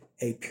have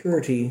a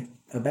purity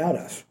about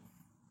us.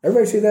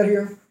 Everybody see that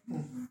here?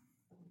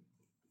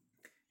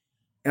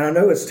 And I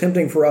know it's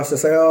tempting for us to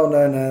say, oh,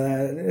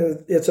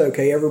 no, it's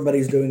okay.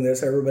 Everybody's doing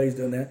this. Everybody's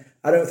doing that.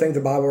 I don't think the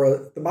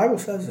Bible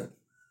says it.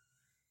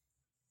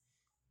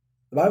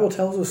 The Bible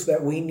tells us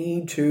that we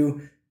need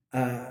to,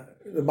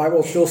 the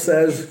Bible still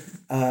says,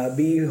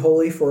 be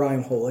holy for I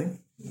am holy,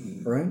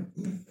 right?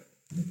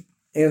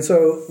 And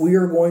so we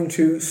are going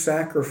to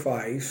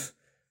sacrifice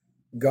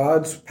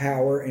God's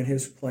power and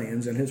his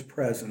plans and his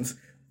presence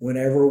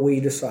whenever we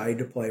decide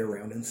to play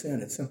around in sin.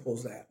 It's simple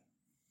as that.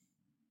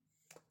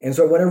 And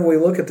so whenever we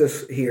look at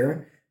this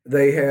here,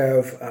 they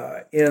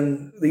have,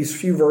 in these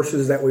few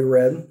verses that we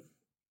read,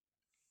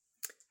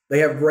 they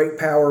have great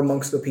power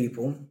amongst the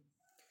people.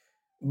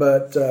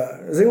 But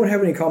does anyone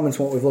have any comments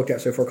on what we've looked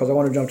at so far? Because I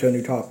want to jump to a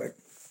new topic.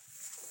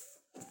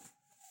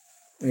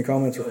 Any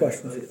comments or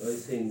questions? I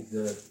think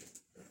that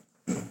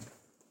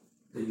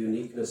the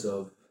uniqueness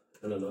of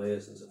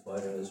Ananias and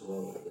Sapphira as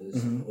well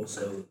is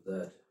also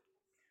that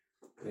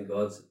when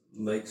God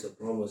makes a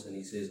promise and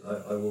he says,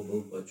 I will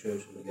build my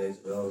church and the gates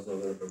of hell is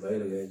not going to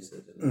prevail against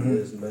it. And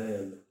there's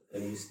man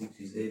and he sticks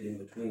his head in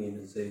between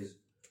and says,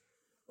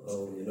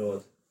 well, you know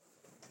what,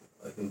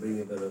 I can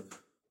bring a bit of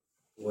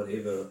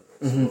whatever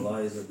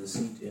lies or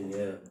deceit in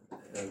here.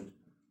 And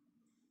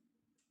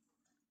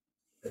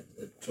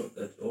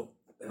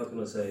how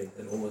can I say,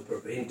 it almost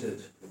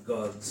prevented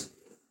God's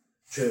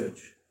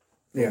church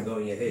from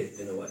going ahead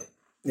in a way.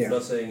 Yeah. I'm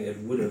not saying it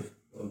would have,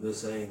 I'm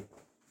just saying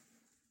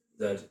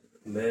that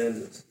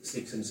man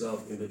sticks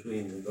himself in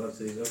between and God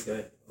says,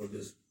 okay, I'll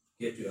just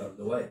get you out of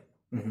the way.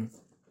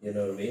 You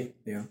know what I mean?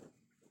 Yeah.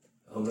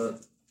 I'm not,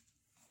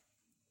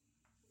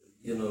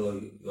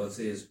 like God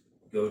says,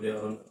 go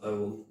down, I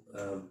will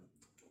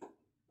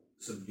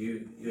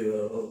subdue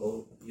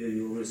you,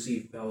 you'll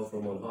receive power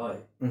from on high.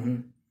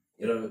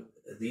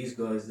 These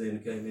guys then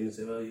came in and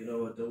said, oh, you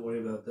know what, don't worry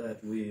about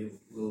that, we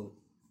will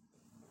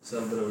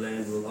sell a bit of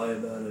land, we'll lie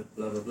about it,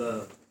 blah, blah,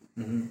 blah.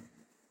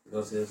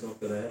 God said, it's not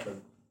going to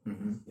happen.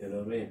 You know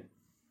what I mean?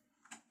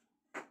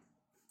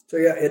 So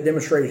yeah, it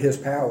demonstrated his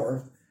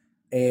power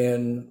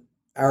and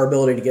our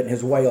ability to get in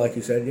his way, like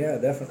you said. Yeah,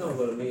 definitely. No,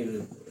 but I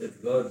mean,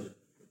 if God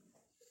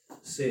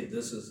said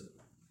this is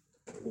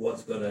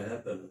what's going to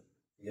happen,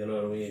 you know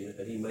what I mean,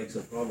 and he makes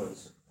a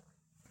promise,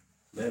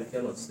 man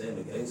cannot stand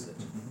against it.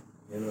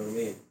 You know what I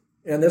mean?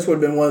 And this would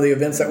have been one of the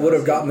events that would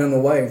have gotten in the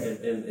way.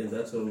 And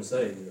that's what I'm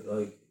saying.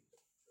 Like,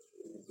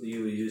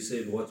 you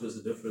said, what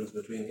was the difference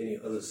between any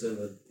other sin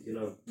that,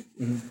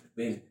 I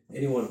mean,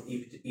 anyone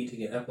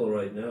eating an apple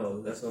right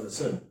now, that's not a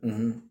sin.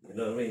 You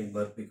know what I mean?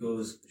 But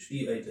because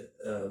Eve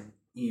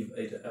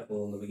ate an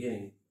apple in the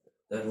beginning,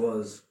 that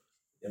was,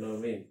 you know what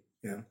I mean?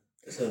 Yeah.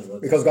 A sin.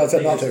 But because God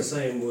said not to. It's the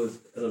same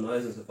with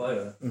Ananias and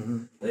Sapphira.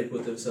 They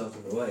put themselves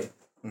in the way.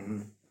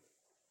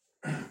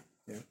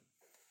 Yeah.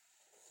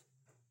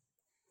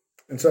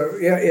 And so,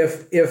 yeah,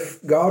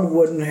 if God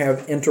wouldn't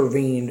have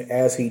intervened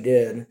as he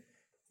did,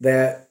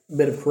 that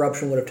bit of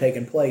corruption would have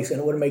taken place, and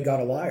it would have made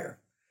God a liar.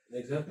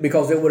 Exactly.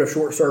 Because it would have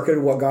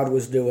short-circuited what God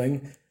was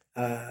doing,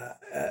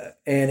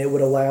 and it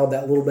would allow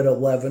that little bit of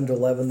leaven to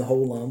leaven the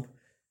whole lump.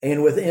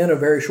 And within a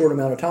very short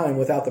amount of time,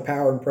 without the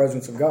power and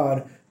presence of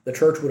God, the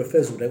church would have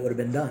fizzled. It would have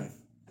been done.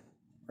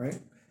 Right?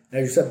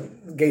 And as you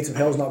said, the gates of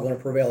hell is not going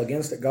to prevail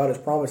against it. God has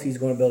promised he's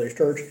going to build his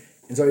church.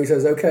 And so he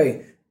says,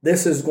 okay,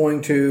 this is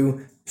going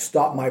to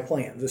stop my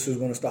plans. This is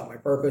going to stop my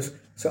purpose,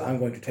 so I'm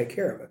going to take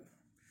care of it.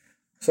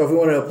 So if we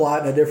want to apply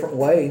it in a different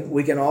way,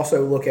 we can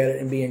also look at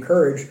it and be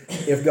encouraged.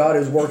 If God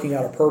is working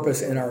out a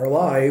purpose in our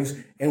lives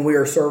and we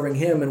are serving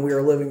him and we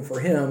are living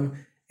for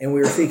him and we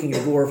are seeking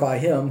to glorify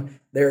him,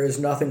 there is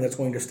nothing that's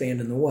going to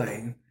stand in the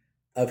way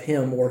of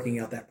him working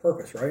out that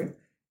purpose, right?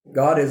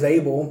 God is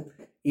able,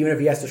 even if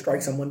he has to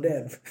strike someone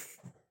dead,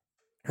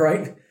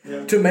 right?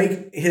 Yeah. To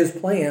make his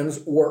plans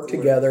work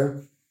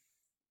together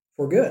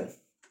for good,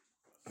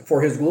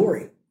 for his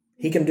glory.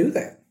 He can do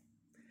that.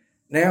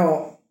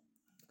 Now,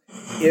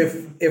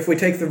 if we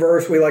take the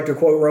verse, we like to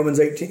quote Romans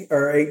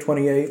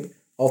 8:28,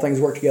 all things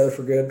work together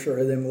for good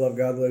for them who love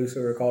God, those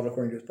who are called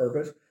according to his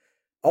purpose.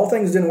 All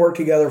things didn't work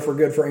together for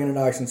good for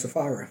Ananias and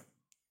Sapphira.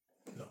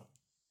 No.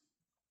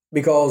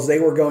 Because they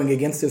were going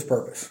against his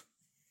purpose.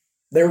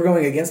 They were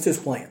going against his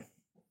plan.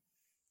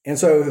 And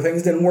so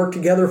things didn't work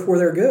together for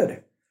their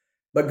good.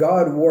 But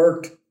God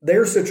worked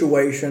their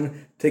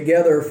situation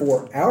together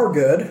for our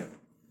good,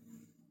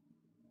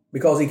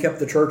 because he kept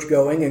the church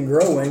going and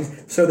growing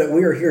so that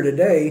we are here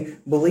today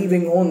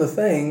believing on the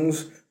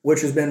things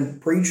which has been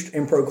preached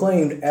and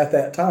proclaimed at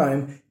that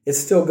time, it's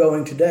still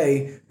going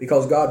today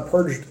because God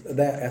purged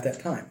that at that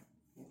time.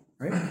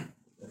 Right?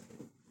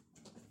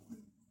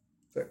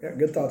 So, yeah,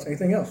 good thoughts.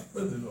 Anything else?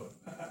 Praise the Lord.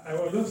 I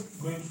was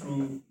just going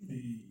through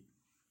the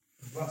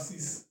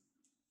verses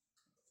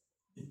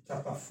in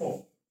chapter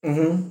 4,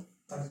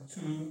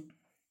 32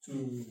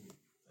 to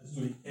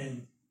the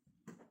end,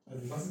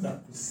 and the verses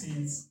that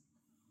precedes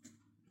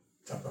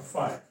chapter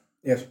 5.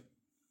 Yes.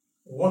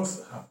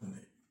 What's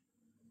happening?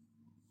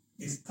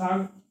 It's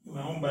tagged in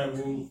my own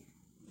Bible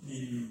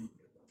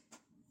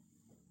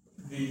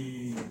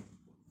the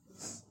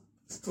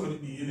story,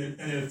 the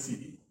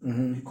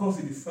NLT, because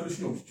it's the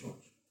fellowship of the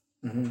church.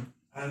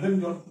 And let me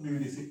just maybe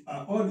they say,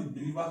 all the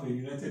believers were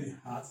united in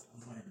heart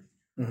and mind.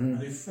 And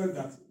they felt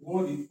that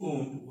what they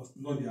owned was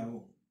not their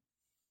own.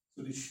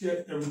 So they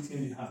shared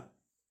everything they had.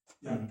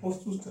 The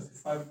apostles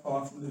testified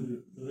powerfully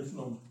the revelation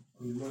of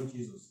the Lord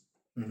Jesus.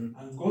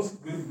 And God's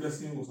great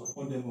blessing was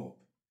upon them all.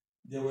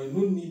 There were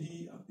no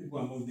needy people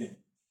among them,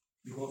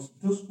 because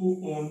those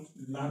who owned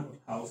land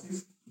or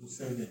houses would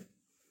sell them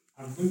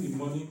and bring the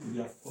money to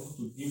the apostles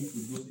to give to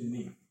those in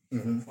need.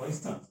 For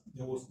instance,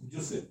 there was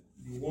Joseph,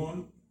 the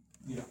one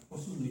the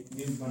apostles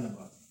nicknamed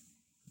Barnabas,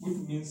 which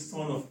means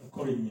son of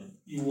encouragement.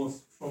 He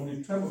was from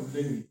the tribe of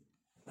Levi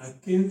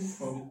and came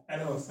from the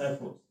island of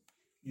Cyprus.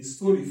 He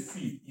sold a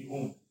field he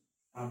owned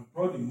and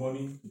brought the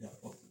money to the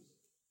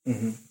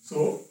apostles.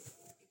 So,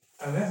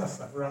 Ananias and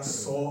Sapphira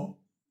saw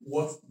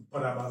what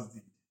Barnabas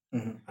did,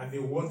 and they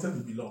wanted to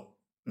belong.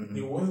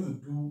 They wanted to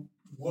do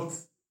what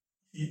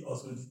he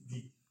also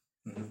did.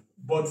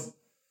 But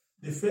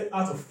they fell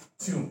out of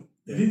tune.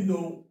 They didn't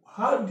know,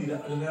 how did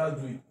Ananias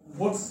do it?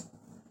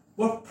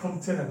 What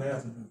prompted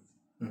Ananias to do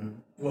it?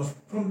 It was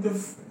prompted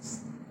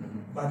first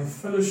by the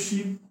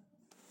fellowship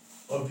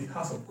of the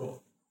house of God,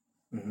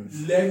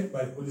 led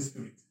by the Holy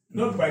Spirit.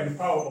 Not by the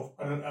power of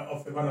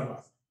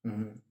Barnabas,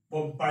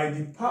 but by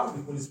the power of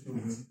the Holy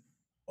Spirit,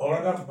 or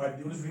rather by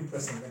the Holy Spirit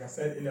presence, like I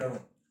said earlier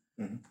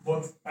on.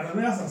 But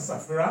Ananias and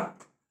Sapphira,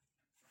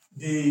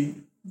 they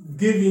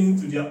gave in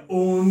to their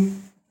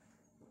own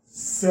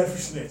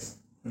selfishness.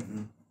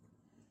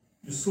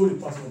 You sold a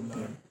parcel of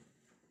land,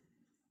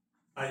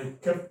 and you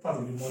kept part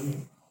of the money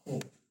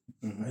home,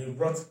 and you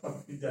brought part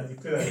of it and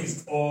declared at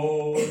least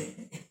all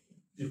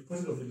the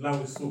proceeds of the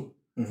land was sold.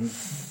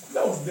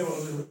 That was never.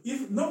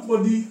 If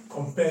nobody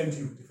compelled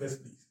you in the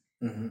first place,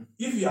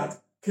 if you had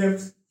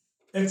kept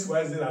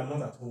XYZ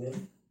amount at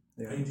home,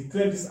 and you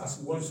declared this as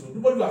one sold,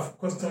 nobody would have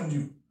questioned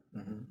you.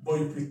 But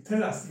you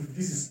pretend as if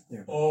this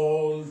is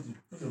all the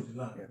proceeds of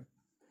the land.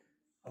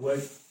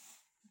 Well,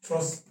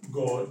 trust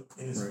God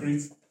in the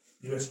spirit,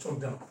 you were struck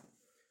down.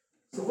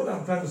 So what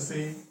I'm trying to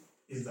say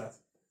is that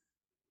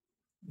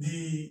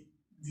the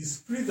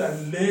spirit that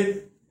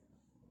led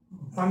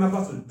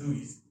Barnabas to do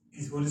it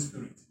is Holy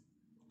Spirit.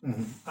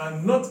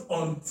 And not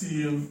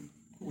until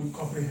we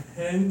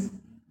comprehend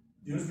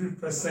the Holy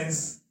Spirit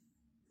presence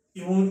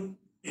even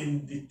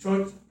in the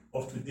church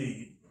of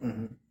today,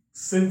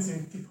 same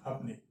thing keep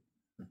happening.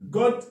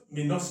 God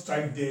may not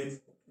strike dead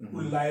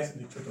who lies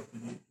in the church of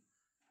today.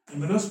 He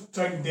may not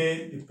strike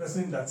dead the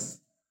person that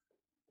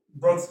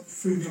brought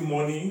filthy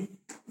money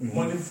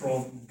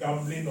from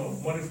gambling, or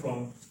money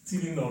from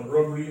stealing or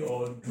robbery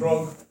or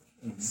drug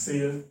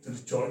sale to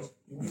the church.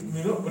 You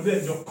may not, but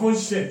then your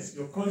conscience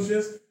will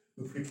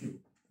freak you.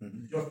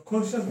 Your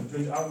conscience will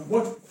judge you. And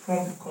what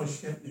prompts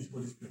conscience is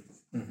Holy Spirit.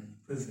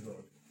 Praise the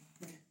Lord.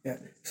 Yeah.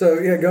 So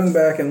going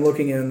back and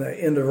looking in the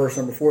end of verse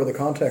number 4, the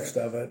context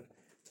of it,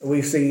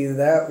 we see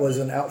that was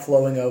an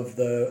outflowing of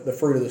the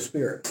fruit of the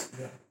Spirit.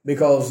 Yeah.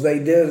 Because they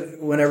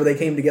did, whenever they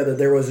came together,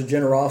 there was a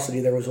generosity,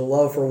 there was a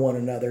love for one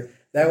another.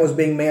 That was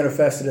being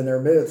manifested in their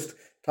midst.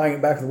 Tying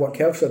it back to what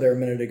Kev said there a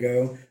minute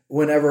ago,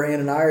 whenever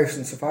Ananias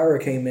and Sapphira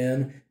came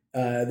in,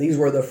 these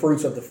were the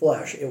fruits of the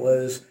flesh. It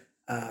was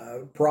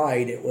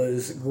pride, it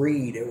was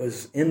greed, it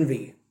was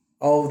envy.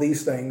 All of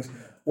these things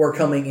were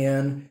coming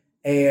in,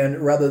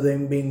 and rather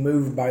than being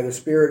moved by the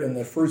Spirit and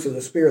the fruits of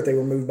the Spirit, they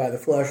were moved by the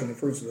flesh and the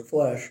fruits of the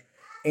flesh.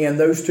 And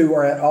those two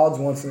are at odds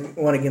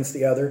one against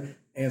the other.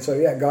 And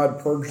so, God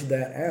purged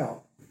that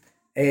out.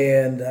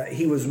 And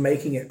he was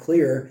making it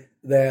clear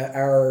that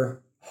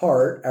our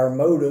heart, our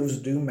motives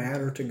do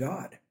matter to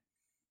God,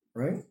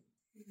 right?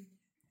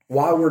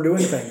 While we're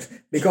doing things.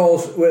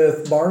 Because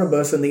with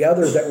Barnabas and the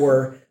others that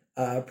were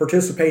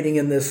participating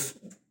in this,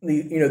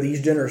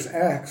 these generous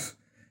acts,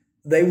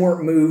 they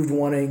weren't moved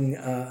wanting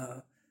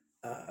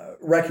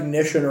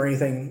recognition or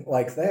anything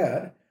like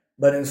that.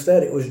 But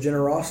instead, it was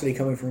generosity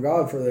coming from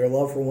God for their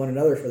love for one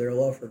another, for their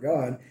love for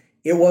God.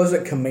 It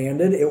wasn't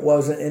commanded. It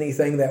wasn't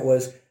anything that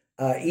was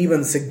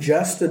even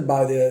suggested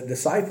by the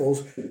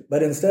disciples.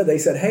 But instead, they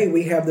said, hey,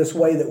 we have this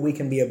way that we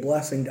can be a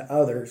blessing to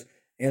others.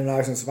 And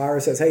Ananias and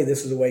Sapphira says, hey,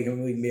 this is a way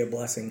we can be a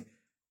blessing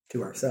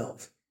to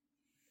ourselves.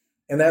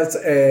 And that's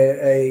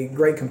a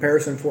great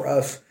comparison for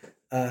us.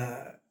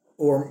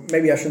 Or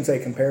maybe I shouldn't say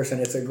comparison.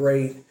 It's a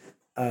great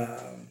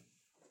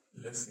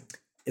Lesson.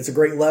 It's a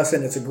great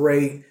lesson. It's a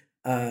great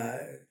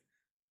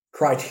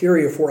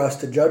criteria for us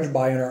to judge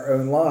by in our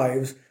own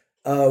lives,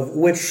 of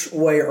which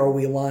way are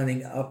we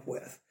lining up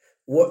with.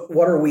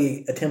 What are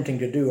we attempting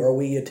to do? Are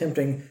we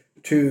attempting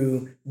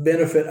to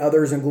benefit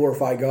others and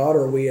glorify God,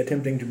 or are we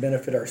attempting to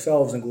benefit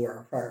ourselves and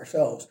glorify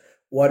ourselves?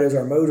 What is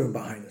our motive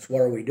behind this?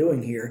 What are we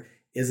doing here?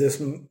 Is this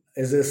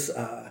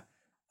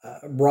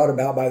brought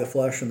about by the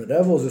flesh and the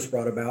devil? Is this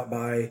brought about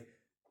by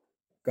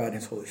God and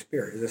His Holy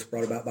Spirit? Is this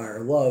brought about by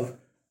our love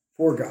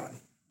for God?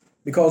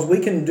 Because we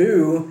can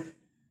do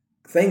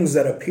things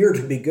that appear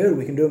to be good,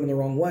 we can do them in the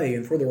wrong way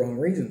and for the wrong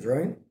reasons,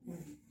 right?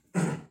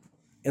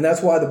 And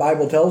that's why the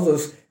Bible tells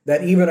us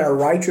that even our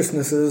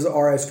righteousnesses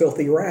are as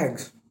filthy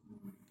rags.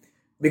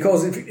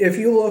 Because if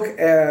you look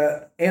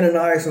at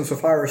Ananias and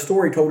Sapphira's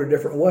story told a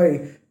different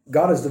way,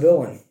 God is the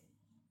villain.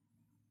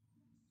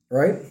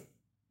 Right?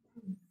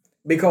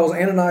 Because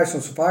Ananias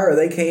and Sapphira,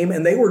 they came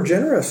and they were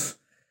generous.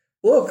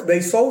 Look,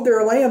 they sold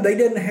their land. They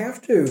didn't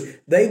have to.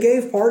 They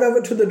gave part of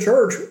it to the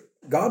church.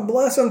 God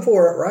bless them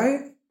for it,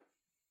 right?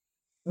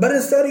 But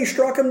instead He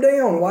struck them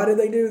down. Why did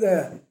they do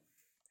that?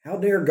 How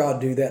dare God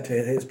do that to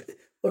His people?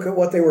 Look at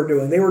what they were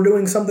doing. They were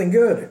doing something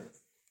good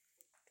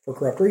for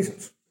corrupt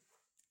reasons.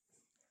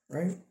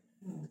 Right?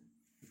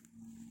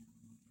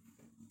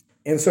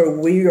 And so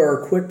we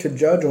are quick to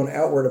judge on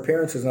outward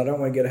appearances, and I don't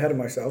want to get ahead of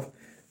myself,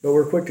 but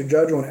we're quick to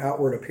judge on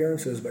outward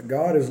appearances, but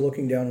God is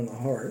looking down on the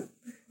heart.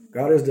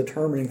 God is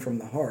determining from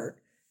the heart,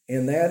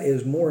 and that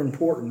is more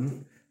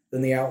important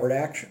than the outward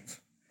actions.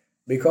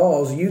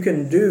 Because you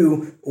can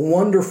do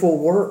wonderful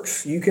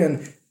works. You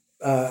can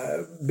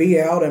be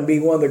out and be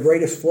one of the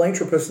greatest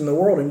philanthropists in the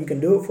world, and you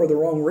can do it for the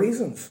wrong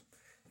reasons.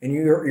 And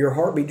your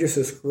heart be just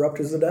as corrupt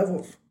as the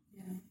devil's.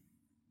 Yeah.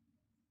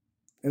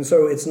 And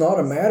so it's not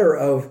a matter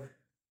of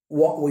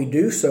what we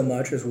do so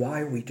much as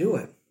why we do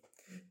it.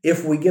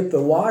 If we get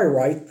the why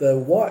right, the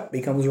what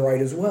becomes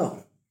right as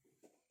well.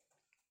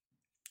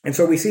 And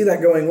so we see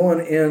that going on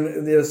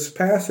in this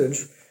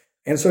passage.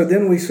 And so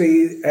then we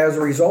see, as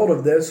a result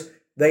of this,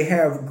 they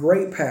have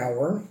great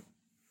power,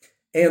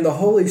 and the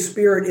Holy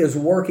Spirit is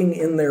working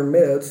in their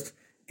midst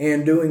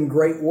and doing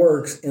great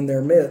works in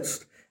their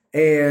midst.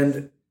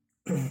 And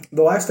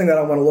the last thing that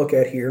I want to look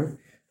at here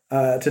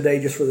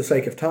today, just for the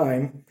sake of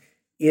time,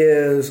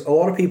 is a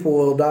lot of people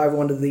will dive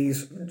into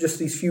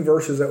these few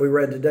verses that we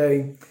read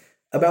today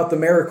about the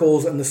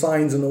miracles and the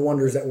signs and the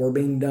wonders that were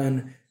being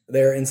done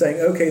there, and saying,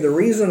 okay, the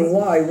reason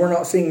why we're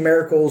not seeing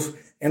miracles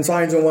and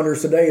signs and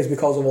wonders today is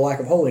because of a lack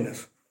of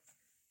holiness.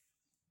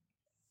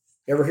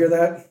 You ever hear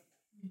that?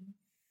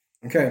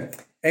 Okay.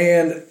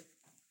 And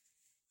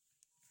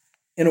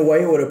in a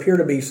way, it would appear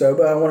to be so,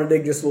 but I want to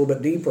dig just a little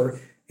bit deeper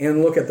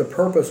and look at the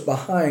purpose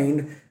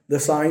behind the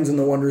signs and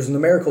the wonders and the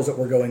miracles that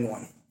were going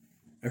on.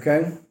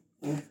 Okay?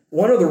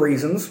 One of the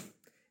reasons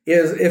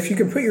is, if you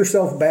can put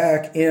yourself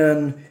back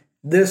in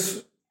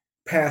this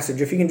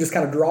passage, if you can just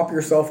kind of drop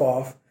yourself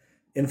off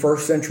in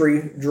first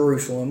century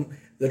Jerusalem,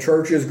 the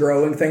church is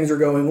growing, things are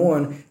going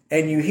on,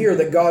 and you hear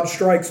that God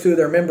strikes two of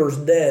their members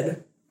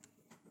dead,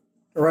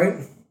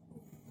 right?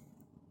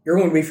 You're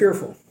going to be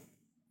fearful.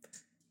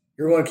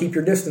 You're going to keep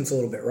your distance a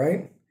little bit,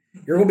 right?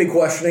 You're going to be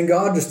questioning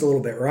God just a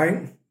little bit,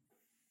 right?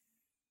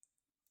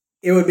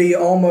 It would be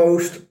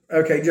almost,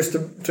 okay, just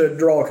to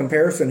draw a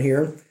comparison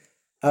here,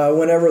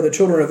 whenever the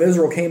children of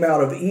Israel came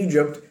out of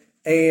Egypt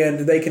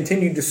and they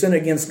continued to sin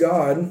against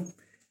God,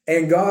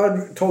 and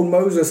God told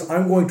Moses,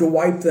 I'm going to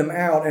wipe them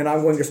out and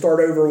I'm going to start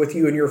over with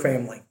you and your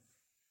family.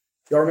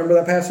 Y'all remember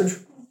that passage?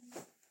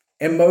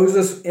 And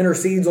Moses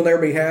intercedes on their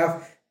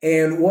behalf.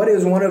 And what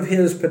is one of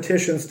his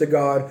petitions to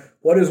God?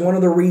 What is one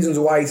of the reasons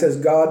why he says,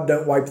 God,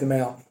 don't wipe them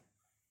out?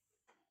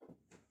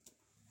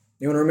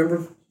 You want to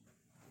remember?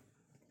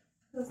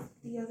 Because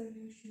the other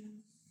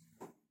nations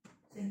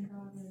think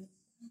God is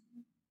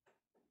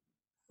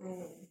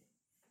ruling.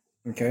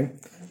 Okay.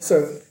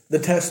 So the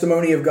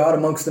testimony of God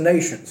amongst the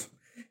nations.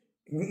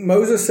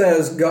 Moses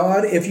says,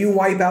 God, if you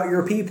wipe out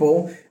your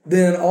people,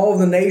 then all of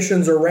the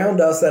nations around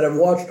us that have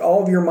watched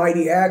all of your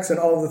mighty acts and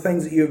all of the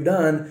things that you have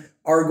done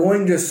are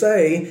going to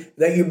say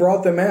that you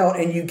brought them out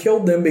and you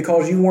killed them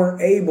because you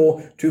weren't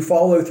able to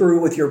follow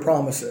through with your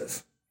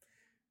promises.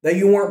 That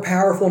you weren't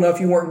powerful enough,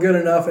 you weren't good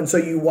enough, and so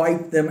you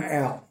wiped them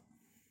out.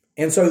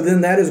 And so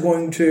then that is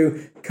going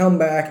to come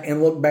back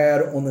and look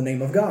bad on the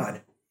name of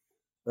God,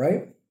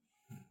 right?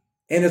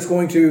 And it's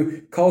going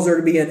to cause there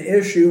to be an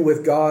issue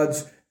with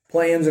God's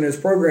plans and His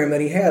program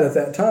that He had at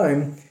that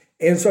time.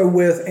 And so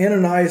with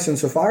Ananias and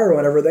Sapphira,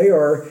 whenever they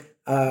are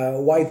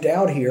wiped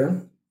out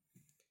here,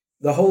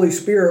 the Holy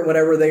Spirit,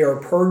 whenever they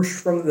are purged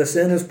from the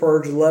sin is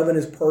purged, leaven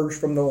is purged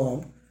from the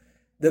lump,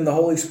 then the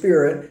Holy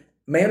Spirit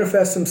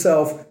manifests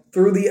Himself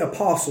through the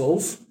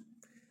apostles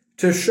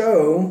to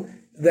show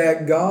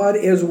that God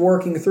is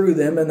working through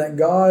them and that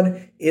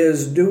God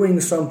is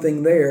doing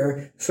something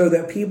there so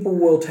that people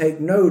will take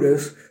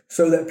notice,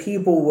 so that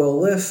people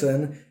will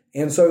listen,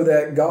 and so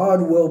that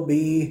God will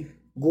be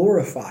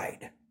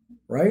glorified,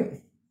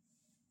 right?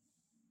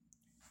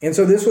 And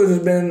so this has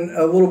been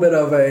a little bit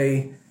of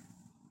a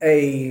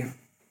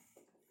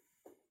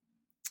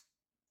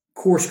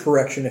course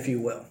correction, if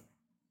you will,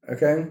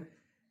 okay?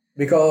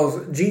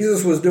 because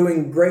Jesus was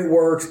doing great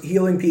works,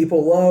 healing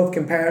people, love,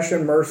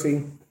 compassion,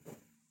 mercy.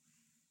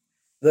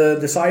 The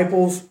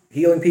disciples,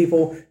 healing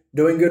people,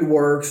 doing good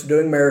works,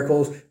 doing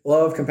miracles,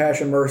 love,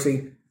 compassion,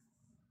 mercy,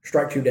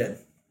 strike 2 dead.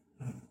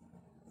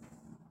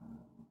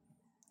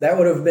 That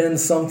would have been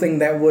something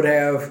that would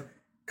have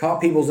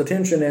caught people's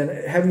attention. And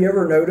have you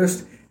ever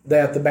noticed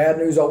that the bad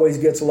news always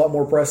gets a lot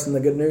more press than the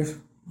good news?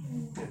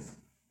 Yes.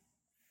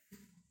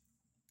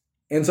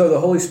 And so the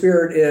Holy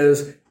Spirit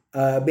is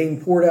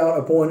being poured out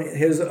upon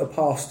his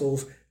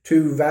apostles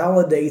to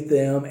validate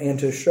them and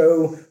to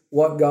show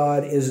what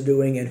God is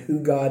doing and who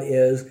God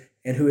is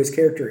and who his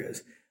character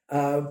is.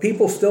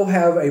 People still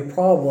have a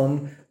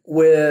problem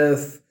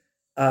with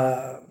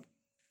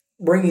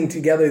bringing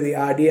together the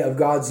idea of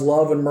God's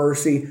love and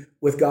mercy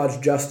with God's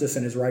justice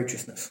and his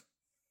righteousness.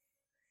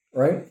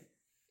 Right?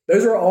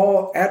 Those are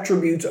all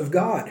attributes of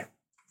God.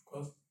 Of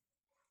course.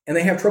 And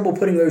they have trouble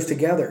putting those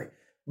together.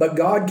 But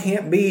God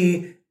can't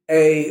be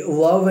a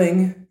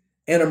loving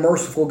and a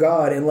merciful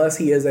God unless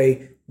he is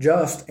a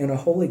just and a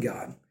holy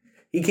God.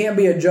 He can't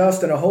be a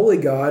just and a holy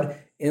God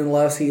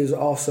unless he is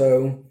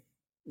also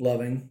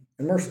loving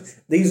and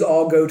merciful. These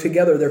all go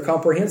together. They're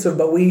comprehensive,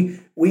 but we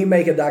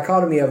make a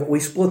dichotomy of it. We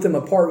split them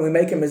apart and we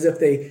make them as if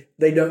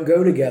they don't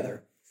go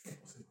together.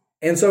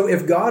 And so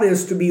if God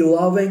is to be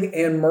loving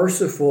and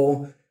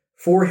merciful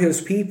for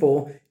his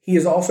people, he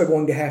is also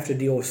going to have to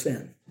deal with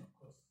sin.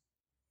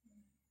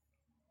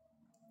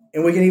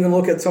 And we can even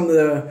look at some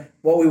of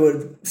what we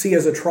would see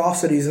as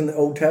atrocities in the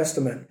Old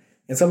Testament,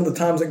 and some of the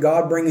times that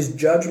God brings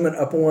judgment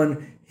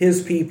upon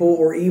his people,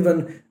 or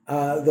even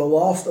the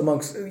lost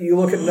amongst. You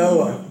look at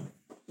Noah,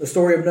 the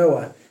story of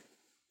Noah,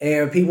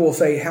 and people will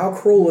say, how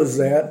cruel is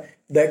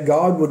that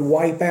God would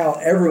wipe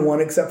out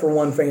everyone except for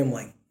one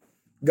family?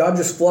 God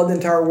just flood the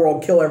entire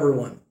world, kill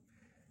everyone.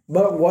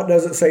 But what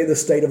does it say the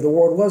state of the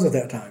world was at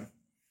that time? It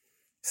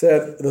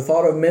said the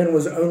thought of men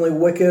was only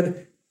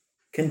wicked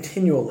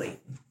continually.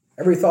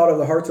 Every thought of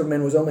the hearts of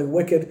men was only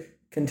wicked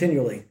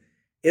continually.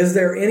 Is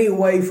there any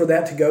way for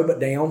that to go but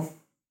down?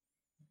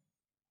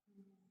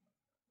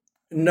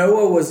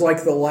 Noah was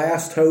like the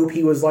last hope.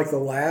 He was like the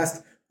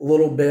last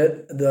little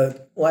bit,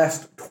 the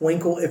last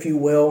twinkle, if you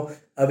will,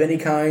 of any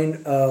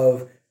kind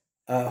of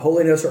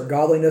holiness or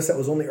godliness that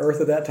was on the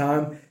earth at that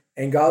time.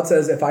 And God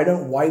says, if I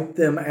don't wipe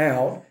them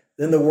out,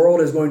 then the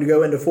world is going to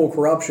go into full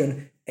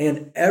corruption,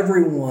 and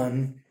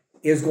everyone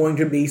is going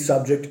to be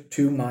subject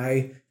to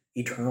my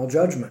eternal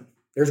judgment.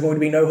 There's going to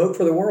be no hope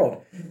for the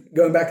world.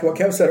 Going back to what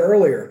Kev said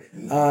earlier,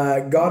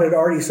 God had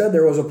already said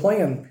there was a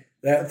plan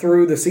that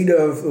through the seed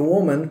of the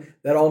woman,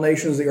 that all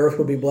nations of the earth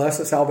would be blessed,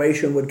 that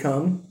salvation would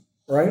come,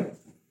 right?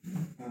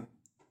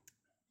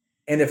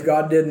 And if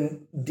God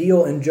didn't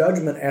deal in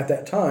judgment at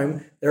that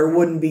time, there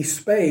wouldn't be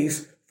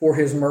space for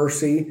his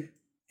mercy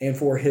and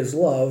for his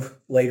love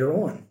later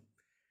on.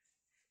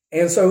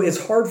 And so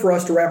it's hard for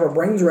us to wrap our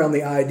brains around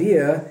the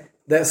idea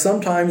that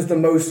sometimes the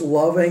most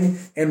loving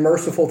and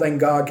merciful thing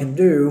God can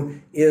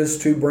do is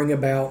to bring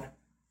about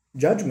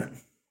judgment.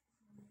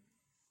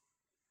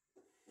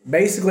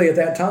 Basically, at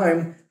that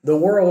time, the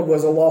world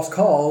was a lost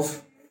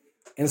cause,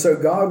 and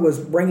so God was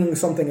bringing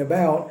something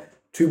about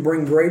to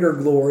bring greater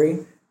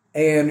glory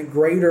and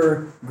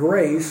greater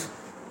grace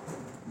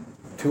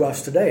to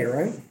us today,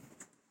 right?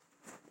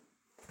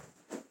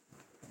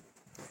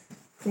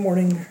 Good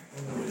morning.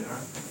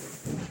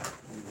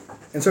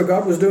 And so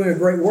God was doing a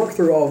great work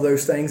through all of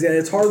those things, and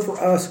it's hard for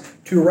us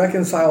to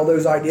reconcile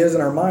those ideas in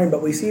our mind,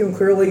 but we see them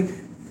clearly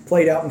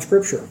played out in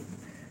Scripture.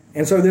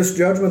 And so this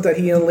judgment that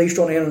he unleashed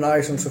on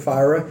Ananias and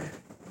Sapphira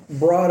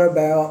brought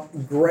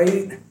about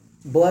great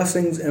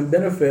blessings and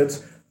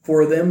benefits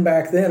for them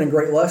back then, and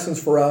great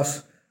lessons for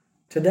us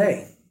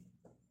today,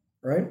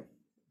 right?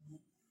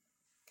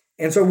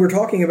 And so we're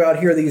talking about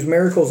here these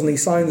miracles and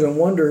these signs and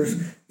wonders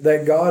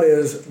that God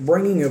is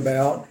bringing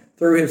about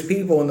through his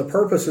people, and the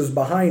purposes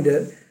behind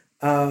it.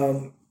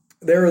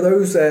 There are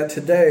those that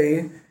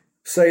today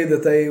say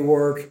that they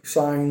work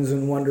signs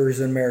and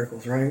wonders and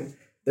miracles, right?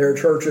 There are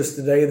churches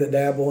today that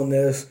dabble in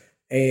this,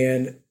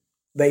 and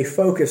their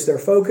focus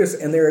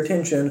and their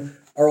attention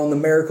are on the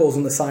miracles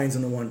and the signs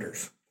and the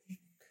wonders.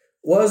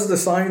 Was the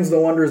signs, the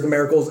wonders, the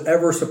miracles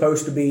ever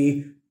supposed to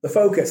be the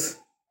focus?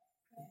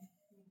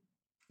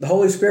 The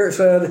Holy Spirit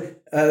said,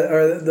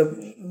 or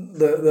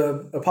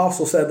the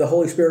apostle said, the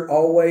Holy Spirit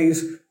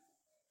always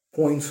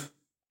points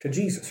to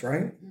Jesus,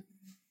 right?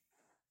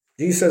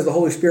 Jesus says the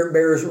Holy Spirit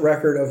bears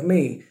record of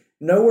me.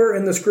 Nowhere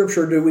in the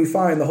Scripture do we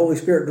find the Holy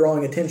Spirit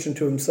drawing attention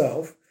to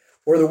himself,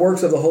 or the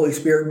works of the Holy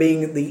Spirit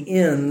being the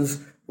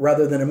ends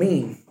rather than a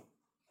mean.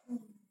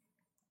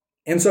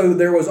 And so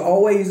there was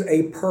always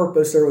a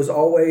purpose, there was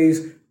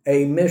always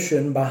a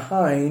mission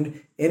behind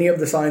any of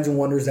the signs and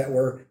wonders that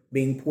were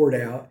being poured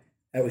out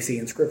that we see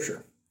in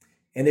Scripture.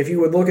 And if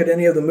you would look at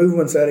any of the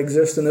movements that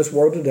exist in this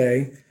world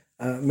today,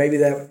 maybe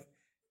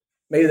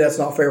that's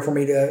not fair for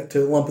me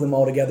to lump them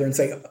all together and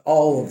say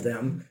all of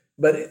them,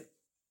 but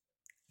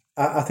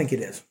I think it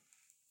is.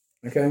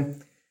 Okay?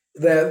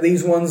 That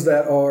these ones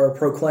that are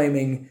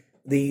proclaiming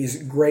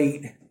these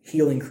great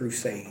healing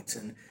crusades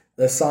and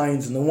the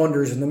signs and the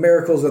wonders and the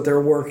miracles that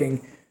they're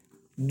working,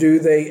 do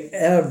they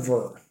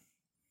ever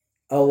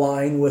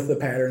align with the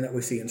pattern that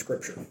we see in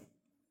Scripture?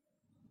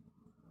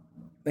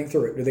 Think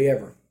through it. Do they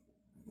ever?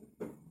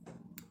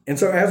 And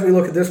so as we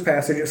look at this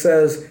passage, it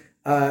says,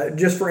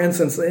 just for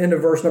instance, the end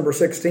of verse number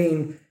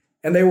 16,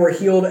 and they were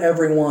healed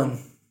every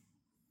one.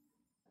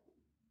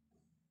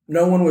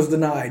 No one was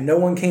denied. No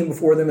one came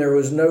before them. There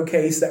was no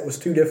case that was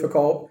too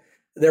difficult.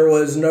 There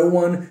was no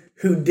one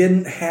who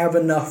didn't have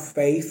enough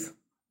faith.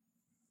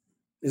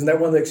 Isn't that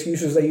one of the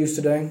excuses they use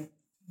today?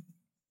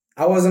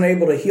 I wasn't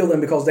able to heal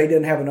them because they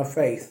didn't have enough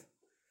faith.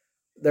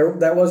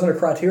 That wasn't a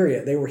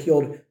criteria. They were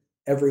healed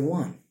every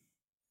one.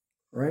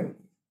 Right?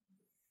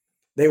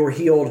 They were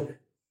healed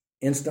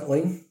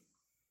instantly,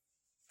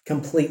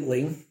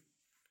 completely,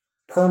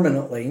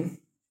 permanently.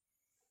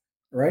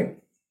 Right?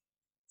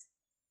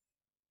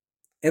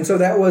 And so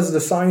that was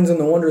the signs and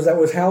the wonders. That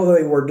was how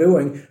they were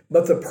doing.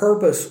 But the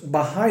purpose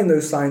behind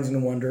those signs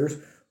and wonders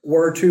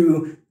were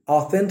to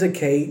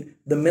authenticate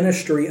the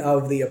ministry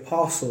of the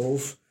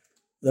apostles,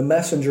 the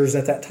messengers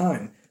at that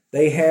time.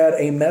 They had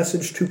a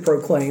message to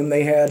proclaim.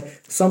 They had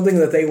something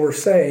that they were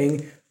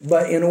saying,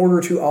 but in order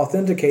to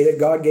authenticate it,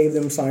 God gave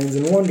them signs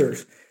and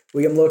wonders.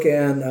 We can look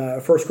in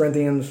 2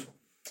 Corinthians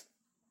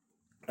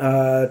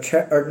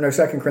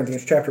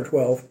chapter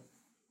 12.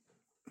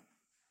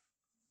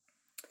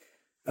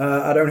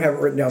 I don't have it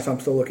written down, so I'm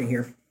still looking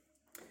here.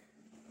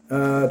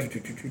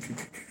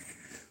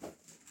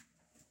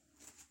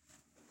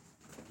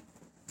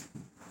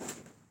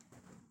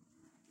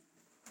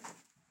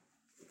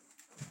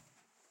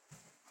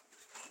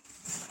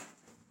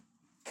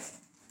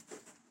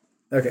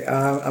 Okay,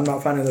 I'm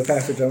not finding the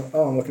passage.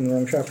 I'm looking in the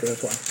wrong chapter,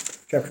 that's why.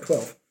 Chapter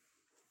 12.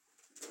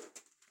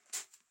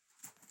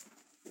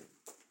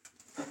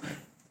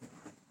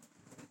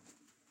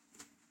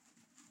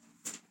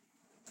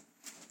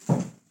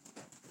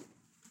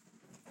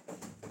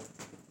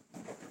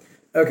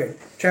 Okay,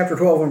 chapter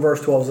 12 and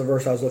verse 12 is the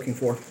verse I was looking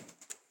for.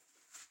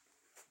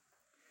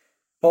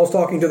 Paul's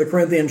talking to the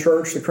Corinthian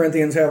church. The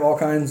Corinthians have all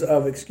kinds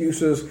of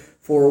excuses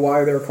for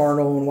why they're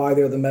carnal and why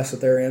they're the mess that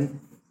they're in.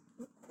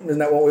 Isn't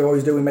that what we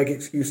always do? We make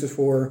excuses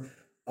for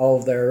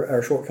all of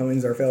our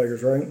shortcomings, our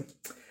failures, right?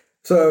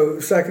 So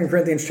 2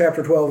 Corinthians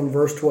chapter 12 and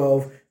verse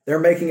 12, they're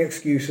making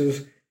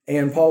excuses,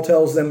 and Paul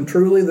tells them,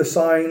 truly the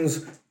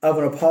signs of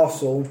an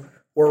apostle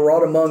were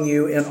wrought among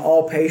you in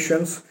all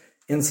patience,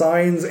 in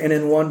signs and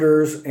in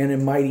wonders and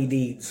in mighty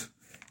deeds.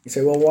 You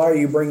say, well, why are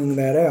you bringing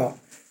that out?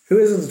 Who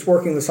is it that's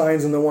working the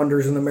signs and the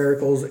wonders and the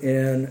miracles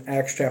in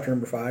Acts chapter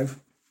number 5?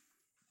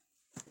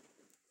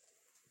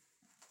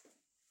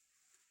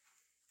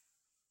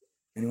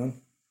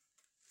 Anyone?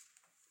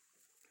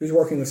 Who's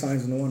working the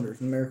signs and the wonders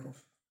and the miracles?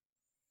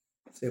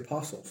 It's the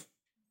apostles,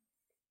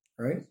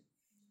 right?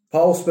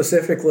 Paul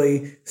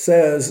specifically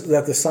says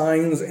that the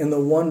signs and the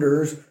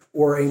wonders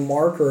were a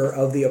marker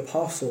of the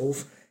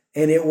apostles,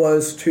 and it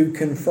was to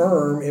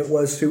confirm, it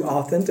was to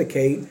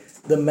authenticate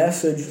the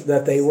message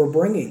that they were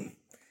bringing.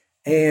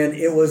 And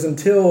it was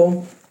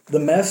until the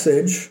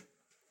message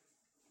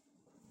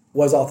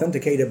was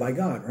authenticated by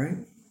God, right?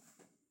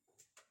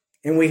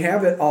 And we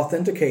have it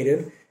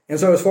authenticated. And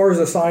so as far as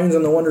the signs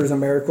and the wonders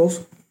and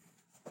miracles,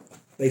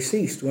 they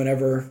ceased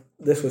whenever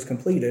this was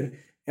completed.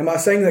 Am I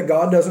saying that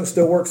God doesn't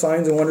still work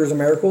signs and wonders and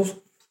miracles?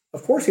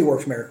 Of course he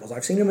works miracles.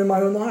 I've seen them in my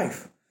own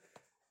life.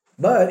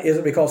 But is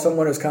it because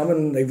someone has come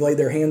and they've laid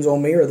their hands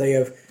on me, or they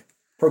have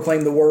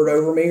proclaimed the word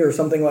over me or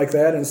something like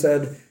that and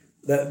said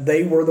that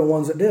they were the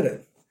ones that did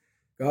it?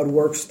 God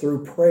works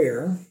through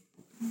prayer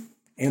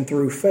and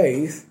through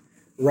faith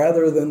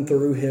rather than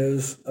through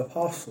his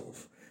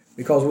apostles,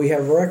 because we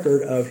have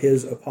record of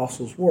his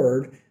apostles'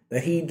 word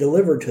that he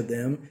delivered to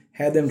them,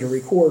 had them to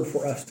record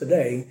for us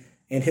today,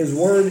 and his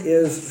word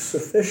is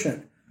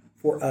sufficient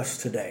for us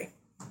today.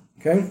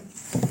 Okay?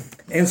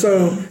 And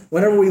so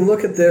whenever we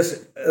look at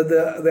this,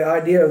 the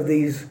idea of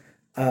these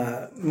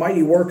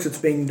mighty works that's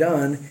being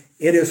done,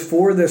 it is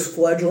for this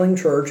fledgling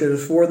church. It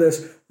is for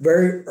this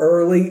very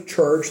early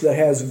church that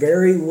has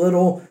very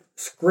little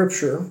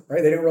scripture,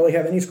 right? They didn't really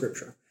have any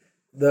scripture.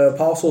 The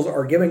apostles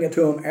are giving it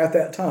to them at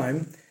that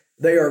time.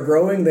 They are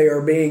growing. They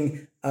are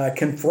being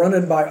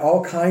confronted by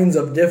all kinds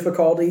of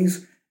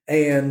difficulties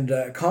and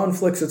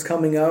conflicts that's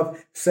coming up.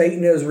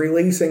 Satan is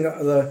releasing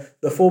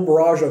the full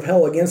barrage of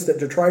hell against it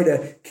to try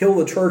to kill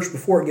the church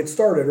before it gets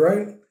started,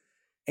 right?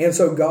 And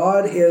so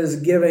God is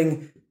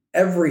giving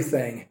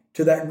everything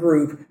to that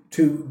group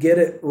to get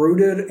it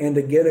rooted and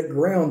to get it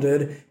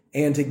grounded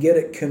and to get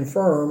it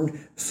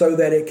confirmed so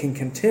that it can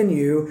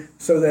continue,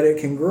 so that it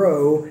can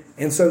grow,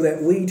 and so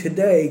that we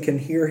today can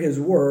hear his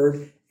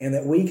word and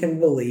that we can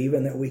believe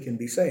and that we can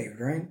be saved,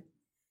 right?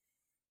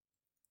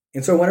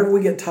 And so whenever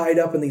we get tied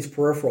up in these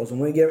peripherals, and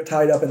we get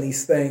tied up in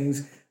these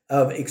things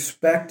of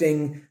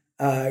expecting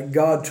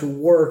God to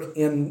work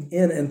in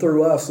and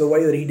through us the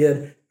way that he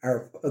did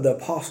the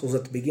apostles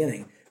at the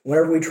beginning,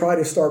 whenever we try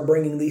to start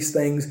bringing these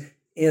things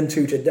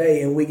into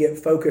today and we get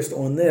focused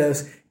on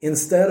this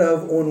instead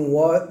of on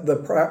what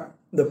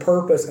the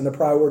purpose and the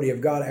priority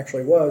of God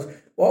actually was,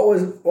 what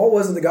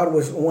was it that God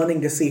was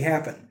wanting to see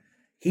happen?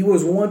 He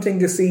was wanting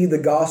to see the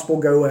gospel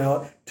go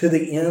out to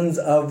the ends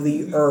of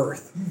the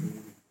earth.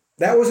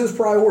 That was his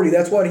priority.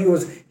 That's what he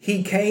was.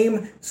 He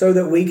came so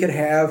that we could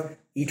have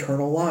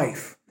eternal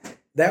life.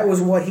 That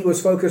was what he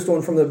was focused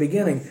on from the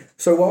beginning.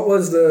 So what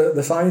was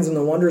the signs and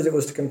the wonders? It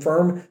was to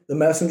confirm the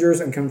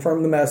messengers and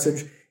confirm the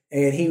message.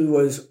 And he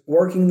was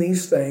working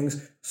these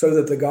things so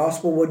that the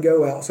gospel would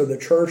go out, so the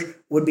church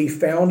would be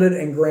founded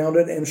and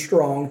grounded and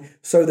strong,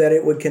 so that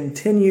it would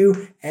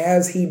continue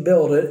as he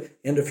built it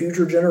into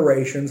future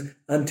generations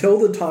until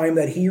the time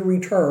that he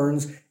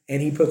returns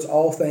and he puts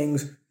all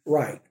things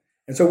right.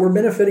 And so we're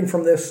benefiting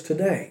from this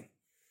today.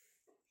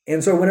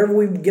 And so whenever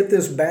we get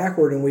this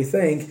backward and we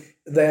think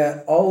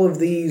that all of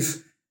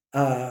these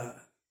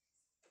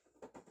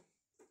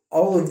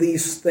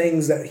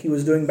things that he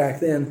was doing back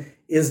then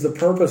is the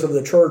purpose of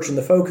the church and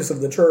the focus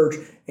of the church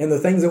and the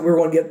things that we're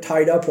going to get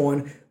tied up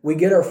on, we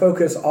get our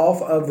focus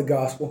off of the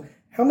gospel.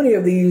 How many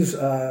of these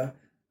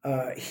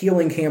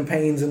healing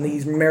campaigns and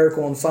these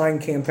miracle and sign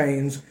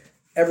campaigns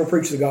ever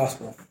preach the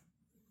gospel?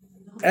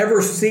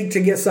 Ever seek to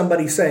get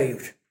somebody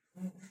saved?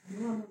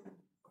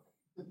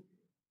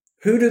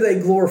 Who do they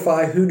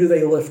glorify? Who do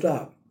they lift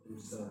up?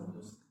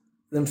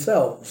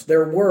 Themselves,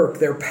 their work,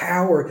 their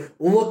power.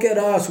 Look at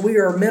us. We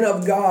are men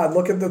of God.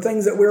 Look at the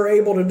things that we're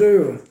able to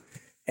do.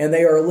 And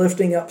they are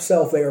lifting up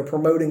self. They are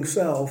promoting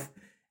self.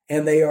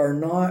 And they are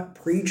not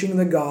preaching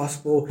the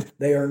gospel.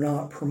 They are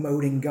not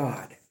promoting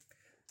God.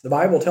 The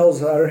Bible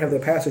tells us, I don't have the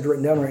passage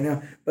written down right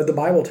now, but the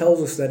Bible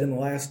tells us that in the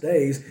last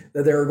days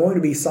that there are going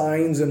to be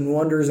signs and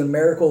wonders and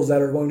miracles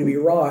that are going to be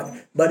wrought,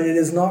 but it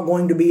is not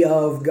going to be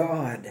of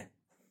God.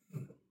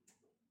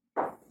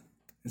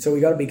 And so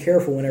we got to be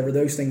careful whenever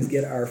those things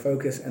get our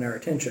focus and our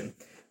attention.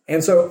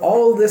 And so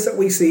all of this that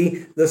we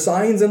see, the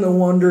signs and the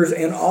wonders,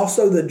 and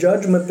also the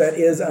judgment that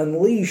is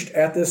unleashed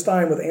at this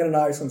time with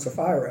Ananias and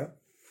Sapphira,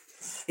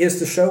 is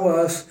to show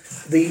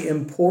us the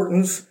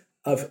importance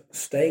of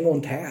staying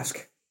on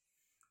task,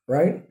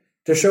 right?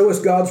 To show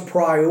us God's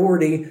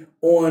priority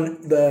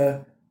on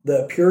the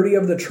purity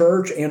of the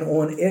church and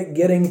on it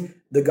getting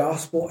the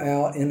gospel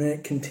out and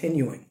it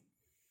continuing.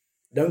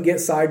 Don't get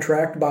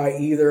sidetracked by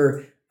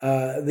either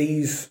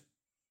these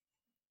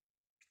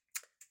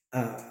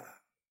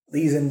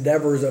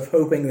endeavors of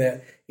hoping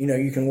that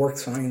you can work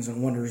signs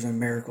and wonders and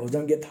miracles.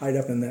 Don't get tied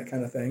up in that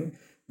kind of thing.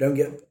 Don't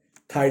get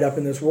tied up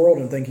in this world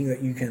and thinking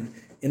that you can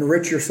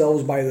enrich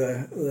yourselves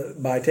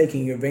by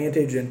taking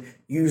advantage and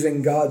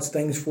using God's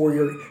things for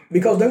your.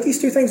 Because don't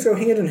these two things go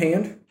hand in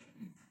hand?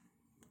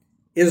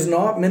 Is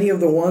not many of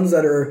the ones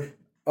that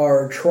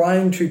are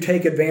trying to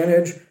take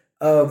advantage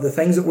of the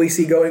things that we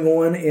see going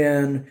on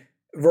in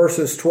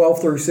verses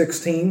 12 through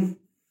 16,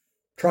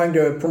 trying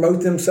to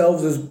promote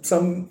themselves as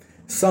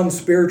some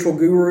spiritual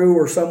guru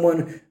or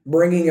someone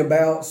bringing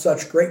about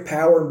such great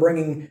power and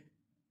bringing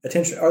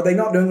attention? Are they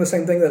not doing the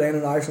same thing that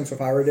Ananias and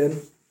Sapphira did?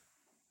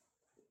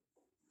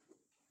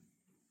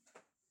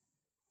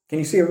 Can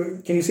you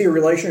see a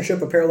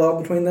relationship, a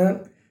parallel between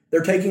that?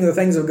 They're taking the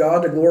things of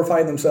God to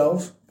glorify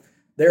themselves.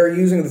 They're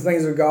using the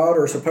things of God,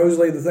 or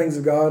supposedly the things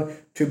of God,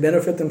 to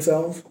benefit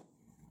themselves.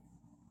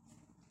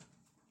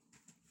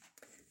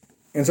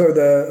 And so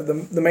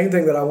the main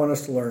thing that I want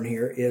us to learn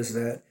here is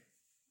that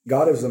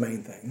God is the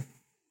main thing.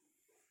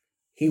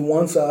 He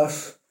wants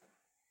us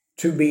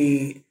to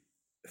be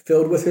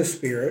filled with His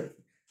Spirit.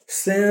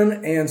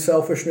 Sin and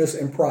selfishness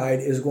and pride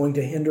is going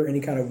to hinder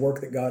any kind of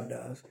work that God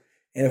does.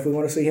 And if we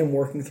want to see Him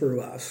working through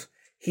us,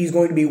 He's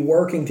going to be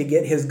working to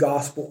get His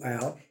gospel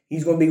out.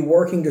 He's going to be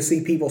working to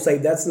see people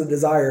saved. That's the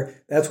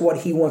desire. That's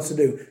what He wants to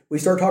do. We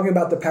start talking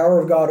about the power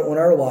of God on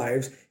our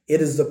lives. It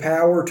is the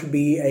power to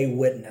be a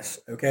witness,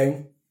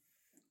 okay?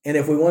 And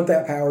if we want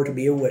that power to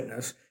be a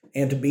witness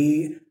and to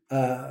be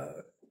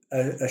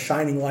a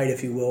shining light,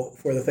 if you will,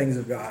 for the things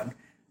of God,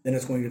 then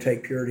it's going to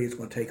take purity, it's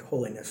going to take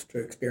holiness to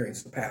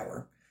experience the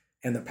power.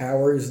 And the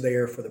power is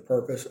there for the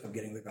purpose of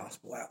getting the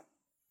gospel out.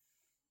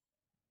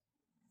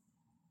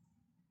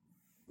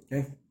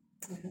 Okay?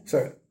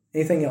 So,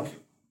 anything else?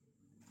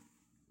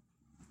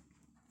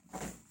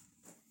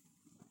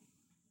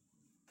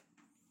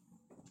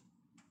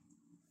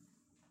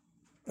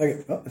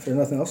 Okay, well, if there's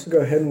nothing else, go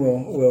ahead and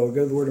we'll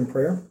go to the Word in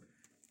prayer.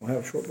 We'll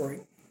have a short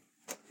break.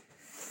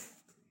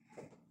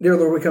 Dear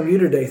Lord, we come to you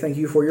today. Thank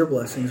you for your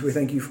blessings. We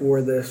thank you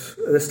for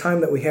this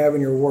time that we have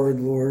in your Word,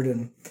 Lord.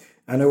 And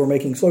I know we're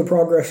making slow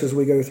progress as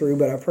we go through,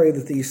 but I pray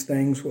that these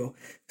things will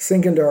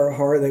sink into our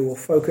heart. They will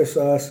focus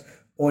us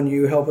on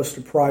you. Help us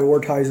to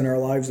prioritize in our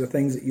lives the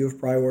things that you have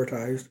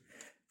prioritized.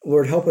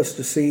 Lord, help us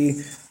to see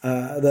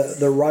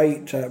the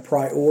right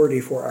priority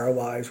for our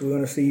lives. We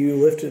want to see you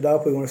lifted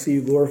up. We want to see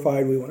you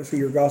glorified. We want to see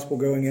your gospel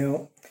going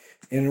out.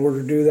 And in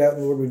order to do that,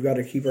 Lord, we've got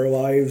to keep our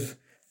lives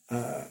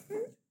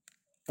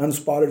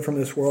unspotted from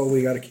this world.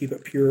 We got to keep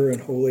it pure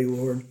and holy,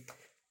 Lord.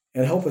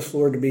 And help us,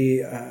 Lord, to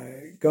be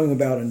going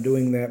about and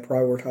doing that,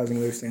 prioritizing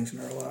those things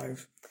in our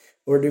lives.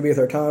 Lord, do be with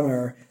our time,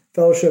 our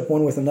fellowship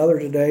one with another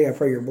today. I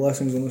pray your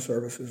blessings on the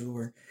services,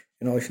 Lord.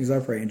 And all these things I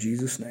pray in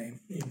Jesus' name.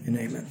 And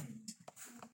amen.